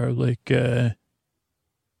again, Garlic, and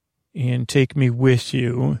take me with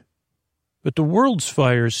you. But the world's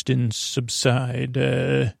fires didn't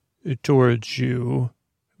subside towards you.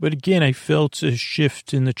 But again, I felt a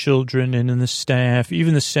shift in the children and in the staff,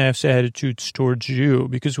 even the staff's attitudes towards you,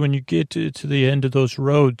 because when you get to the end of those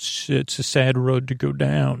roads, it's a sad road to go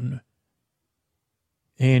down.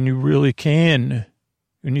 And you really can.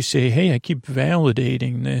 When you say, hey, I keep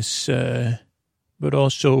validating this, but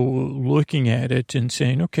also looking at it and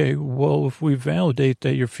saying, okay, well, if we validate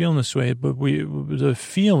that you're feeling this way, but the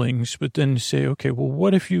feelings, but then say, okay, well,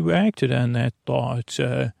 what if you acted on that thought?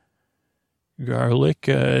 Garlic,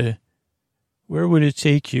 where would it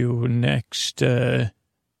take you next? When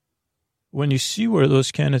you see where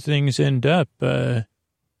those kind of things end up, you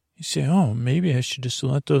say, oh, maybe I should just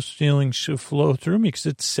let those feelings flow through me, because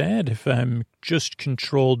it's sad if I'm just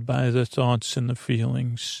controlled by the thoughts and the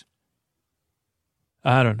feelings.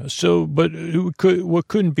 I don't know. So, but what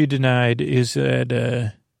couldn't be denied is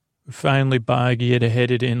that finally Boggy had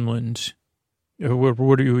headed inland, or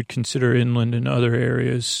what you would consider inland in other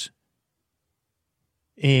areas.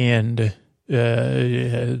 And what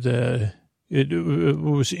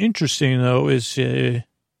was interesting, though, is we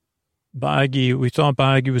thought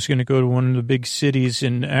Boggy was going to go to one of the big cities,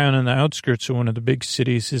 and out on the outskirts of one of the big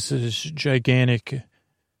cities is this gigantic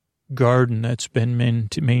garden that's been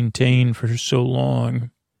maintained for so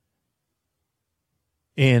long.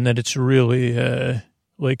 And that it's really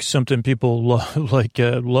like something people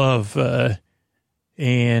love.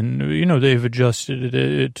 And, you know, they've adjusted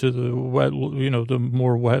it to the the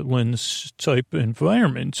more wetlands type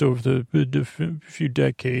environments over the few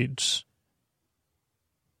decades.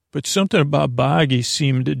 But something about Boggy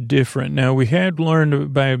seemed different. Now, we had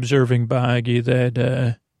learned by observing Boggy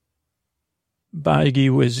that Boggy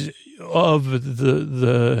was of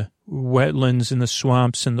the wetlands and the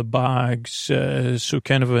swamps and the bogs, so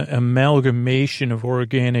kind of an amalgamation of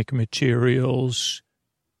organic materials.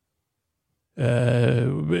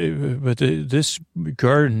 But this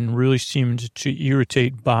garden really seemed to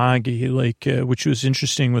irritate Boggy, which was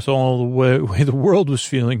interesting with all the way the world was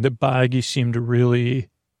feeling, that Boggy seemed really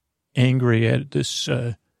angry at this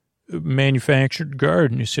manufactured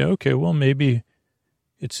garden. You say, okay, well, maybe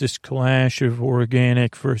it's this clash of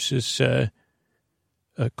organic versus a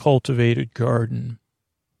cultivated garden.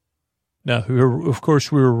 Now, of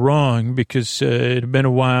course, we were wrong, because it had been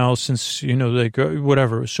a while since,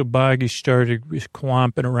 whatever. So Boggy started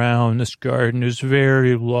clomping around this garden. It was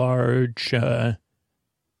very large. At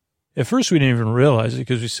first, we didn't even realize it,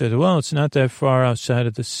 because we said, well, it's not that far outside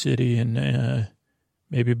of the city, and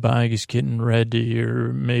maybe Boggy's getting ready,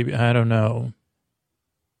 or maybe, I don't know.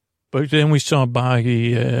 But then we saw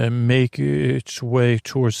Boggy make its way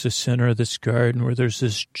towards the center of this garden, where there's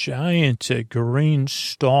this giant green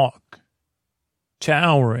stalk.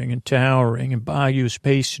 Towering, and Boggy was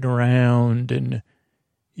pacing around, and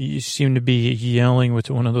he seemed to be yelling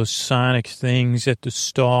with one of those sonic things at the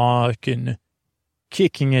stalk and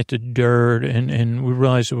kicking at the dirt, and we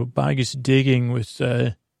realized that Boggy's digging with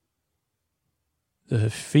the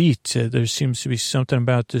feet. There seems to be something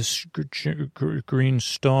about this green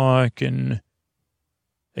stalk, and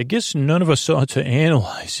I guess none of us ought to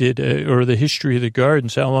analyze it, or the history of the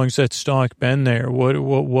gardens. How long has that stalk been there? What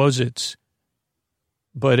was it?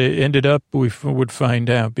 But it ended up, we would find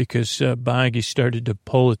out, because Boggy started to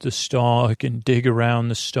pull at the stalk and dig around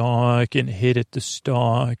the stalk and hit at the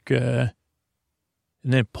stalk, and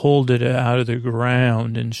then pulled it out of the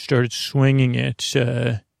ground and started swinging it.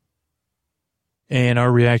 And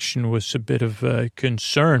our reaction was a bit of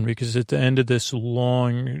concern, because at the end of this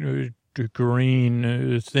long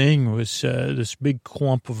green thing was this big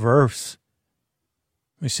clump of earth.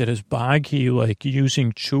 We said, is Boggy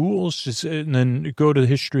using tools? And then go to the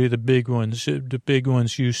history of the big ones. The big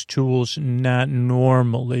ones use tools not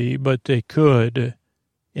normally, but they could,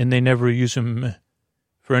 and they never use them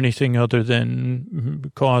for anything other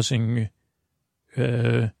than causing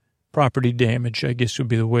property damage, I guess would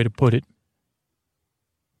be the way to put it.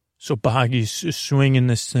 So Boggy's swinging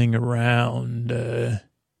this thing around,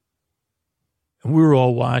 And we were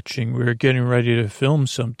all watching. We were getting ready to film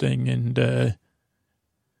something, and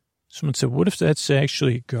someone said, "What if that's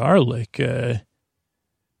actually garlic?"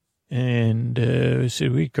 And I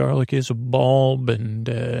said, garlic is a bulb,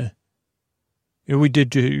 and we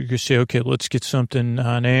did say, okay, let's get something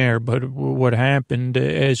on air. But what happened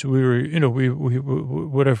as we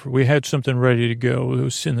were, we had something ready to go. It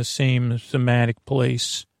was in the same thematic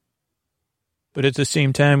place. But at the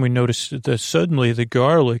same time, we noticed that suddenly the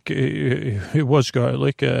garlic, it was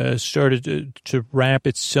garlic, started to wrap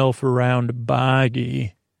itself around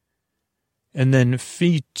Boggy. And then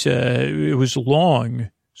feet, it was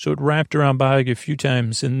long, so it wrapped around Boggy a few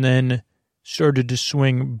times and then started to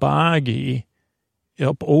swing Boggy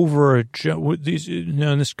up over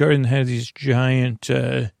this garden had these giant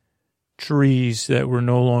trees that were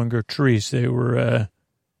no longer trees. They were,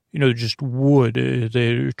 just wood.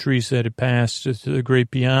 They were trees that had passed to the great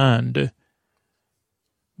beyond.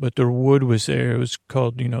 But the wood was there. It was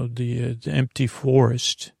called, the empty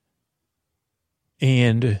forest.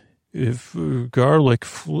 And if garlic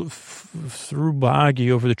threw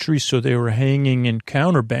Boggy over the tree, so they were hanging in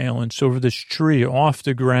counterbalance over this tree off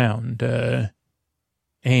the ground.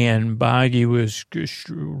 And Boggy was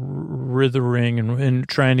writhing and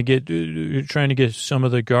trying to get some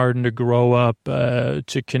of the garden to grow up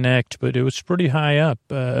to connect, but it was pretty high up.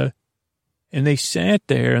 And they sat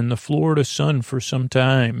there in the Florida sun for some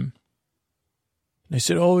time. They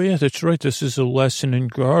said, "Oh yeah, that's right. This is a lesson in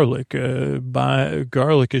garlic.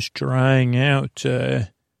 Garlic is drying out,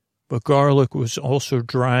 but garlic was also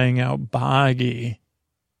drying out Boggy."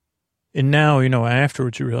 And now,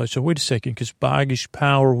 afterwards you realize, wait a second, because Boggy's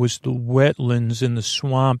power was the wetlands and the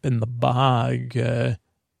swamp and the bog,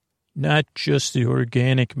 not just the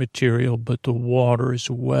organic material, but the water as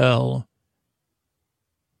well.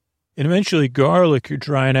 And eventually garlic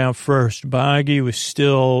dried out first. Boggy was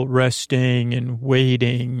still resting and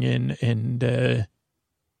waiting,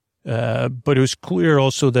 but it was clear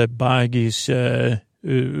also that Boggy's, obviously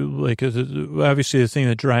the thing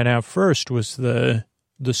that dried out first was the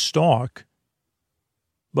stalk,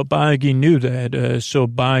 but Boggy knew that, so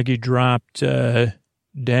Boggy dropped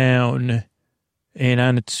down and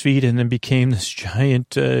on its feet and then became this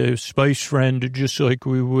giant spice friend, just like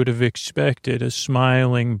we would have expected, a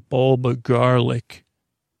smiling bulb of garlic.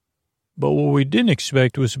 But what we didn't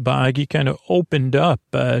expect was Boggy kind of opened up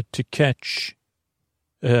to catch,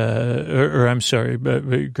 garlic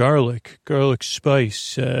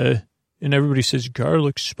spice, and everybody says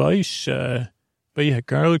garlic spice, but yeah,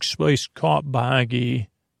 garlic spice caught Boggy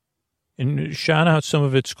and shot out some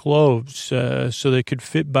of its cloves so they could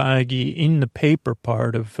fit Boggy in the paper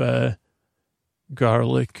part of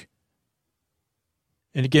garlic.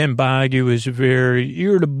 And again, Boggy was very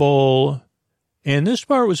irritable. And this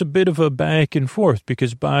part was a bit of a back and forth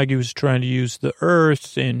because Boggy was trying to use the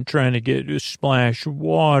earth and trying to get a splash of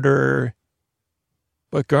water.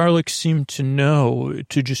 But garlic seemed to know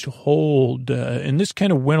to just hold, and this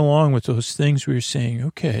kind of went along with those things we were saying.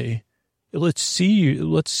 Okay, let's see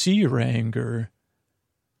your anger.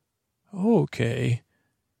 Okay,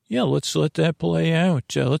 yeah, let's let that play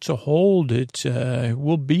out. Let's hold it.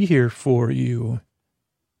 We'll be here for you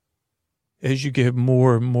as you get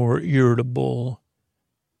more and more irritable.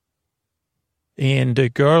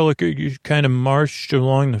 And garlic kind of marched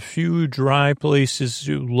along the few dry places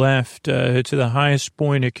left to the highest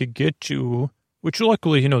point it could get to, which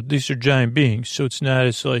luckily, these are giant beings, so it's not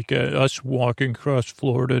as like us walking across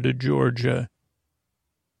Florida to Georgia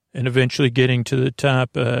and eventually getting to the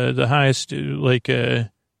top, the highest,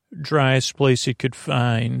 driest place it could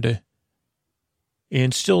find.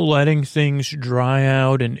 And still letting things dry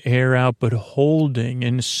out and air out, but holding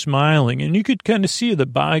and smiling. And you could kind of see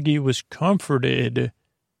that Boggy was comforted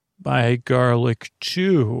by garlic,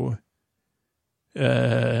 too.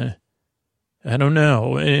 I don't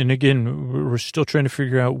know. And again, we're still trying to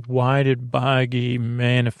figure out why did Boggy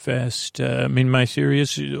manifest. My theory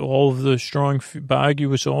is Boggy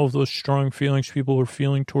was all of those strong feelings people were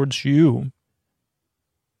feeling towards you.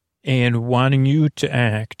 And wanting you to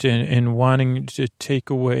act and wanting to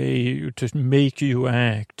take away, to make you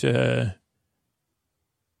act. And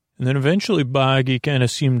then eventually Boggy kind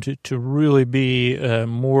of seemed to really be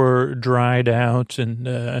more dried out,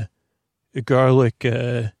 and garlic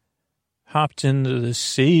hopped into the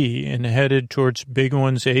sea and headed towards Big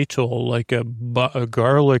One's Atoll like a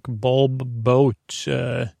garlic bulb boat.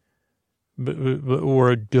 Or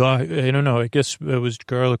a duck, I don't know, I guess it was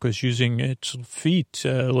garlic was using its feet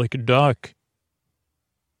like a duck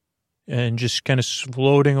and just kind of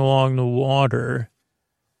floating along the water.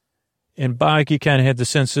 And Boggy kind of had the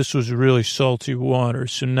sense this was really salty water,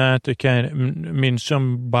 so not the kind of, I mean,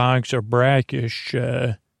 some bogs are brackish,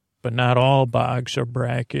 but not all bogs are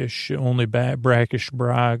brackish. Only brackish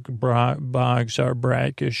bogs are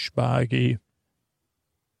brackish, Boggy.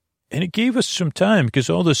 And it gave us some time because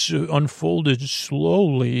all this unfolded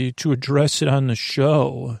slowly to address it on the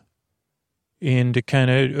show and to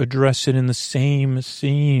kind of address it in the same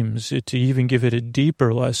themes, to even give it a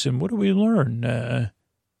deeper lesson. What do we learn?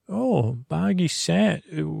 Boggy sat,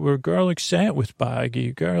 where Garlic sat with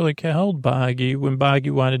Boggy. Garlic held Boggy when Boggy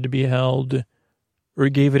wanted to be held, or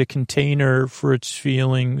gave it a container for its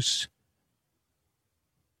feelings.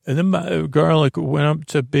 And then Garlic went up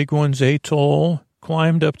to Big One's Atoll,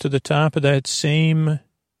 climbed up to the top of that same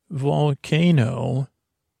volcano,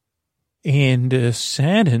 and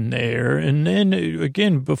sat in there. And then,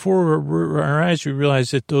 again, before our eyes, we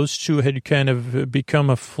realized that those two had kind of become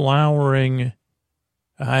a flowering,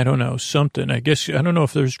 I don't know, something. I guess, I don't know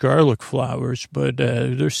if there's garlic flowers, but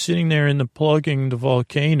they're sitting there in the plugging the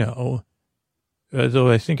volcano.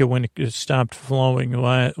 Though I think it stopped flowing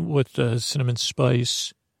with cinnamon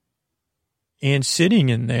spice. And sitting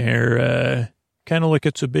in there, kind of like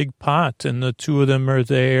it's a big pot, and the two of them are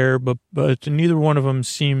there, but neither one of them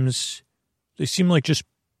they seem like just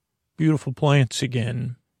beautiful plants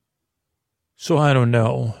again. So I don't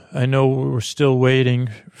know. I know we're still waiting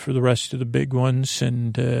for the rest of the big ones,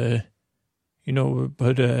 and,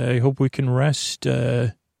 but I hope we can rest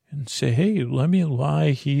and say, hey, let me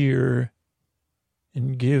lie here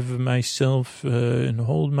and give myself and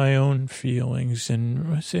hold my own feelings,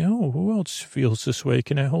 and I say, oh, who else feels this way?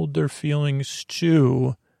 Can I hold their feelings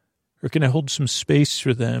too? Or can I hold some space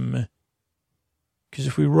for them? Because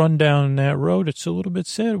if we run down that road, it's a little bit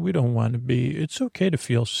sad. We don't want to be. It's okay to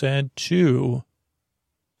feel sad too.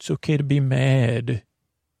 It's okay to be mad.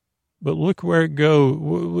 But look where it goes.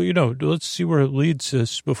 Let's see where it leads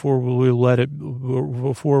us before we're led.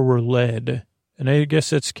 And I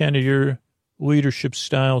guess that's kind of your leadership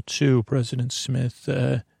style too, President Smith.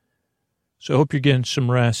 So I hope you're getting some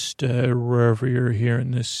rest wherever you're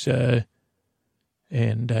hearing this.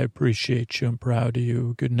 And I appreciate you. I'm proud of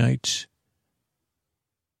you. Good night.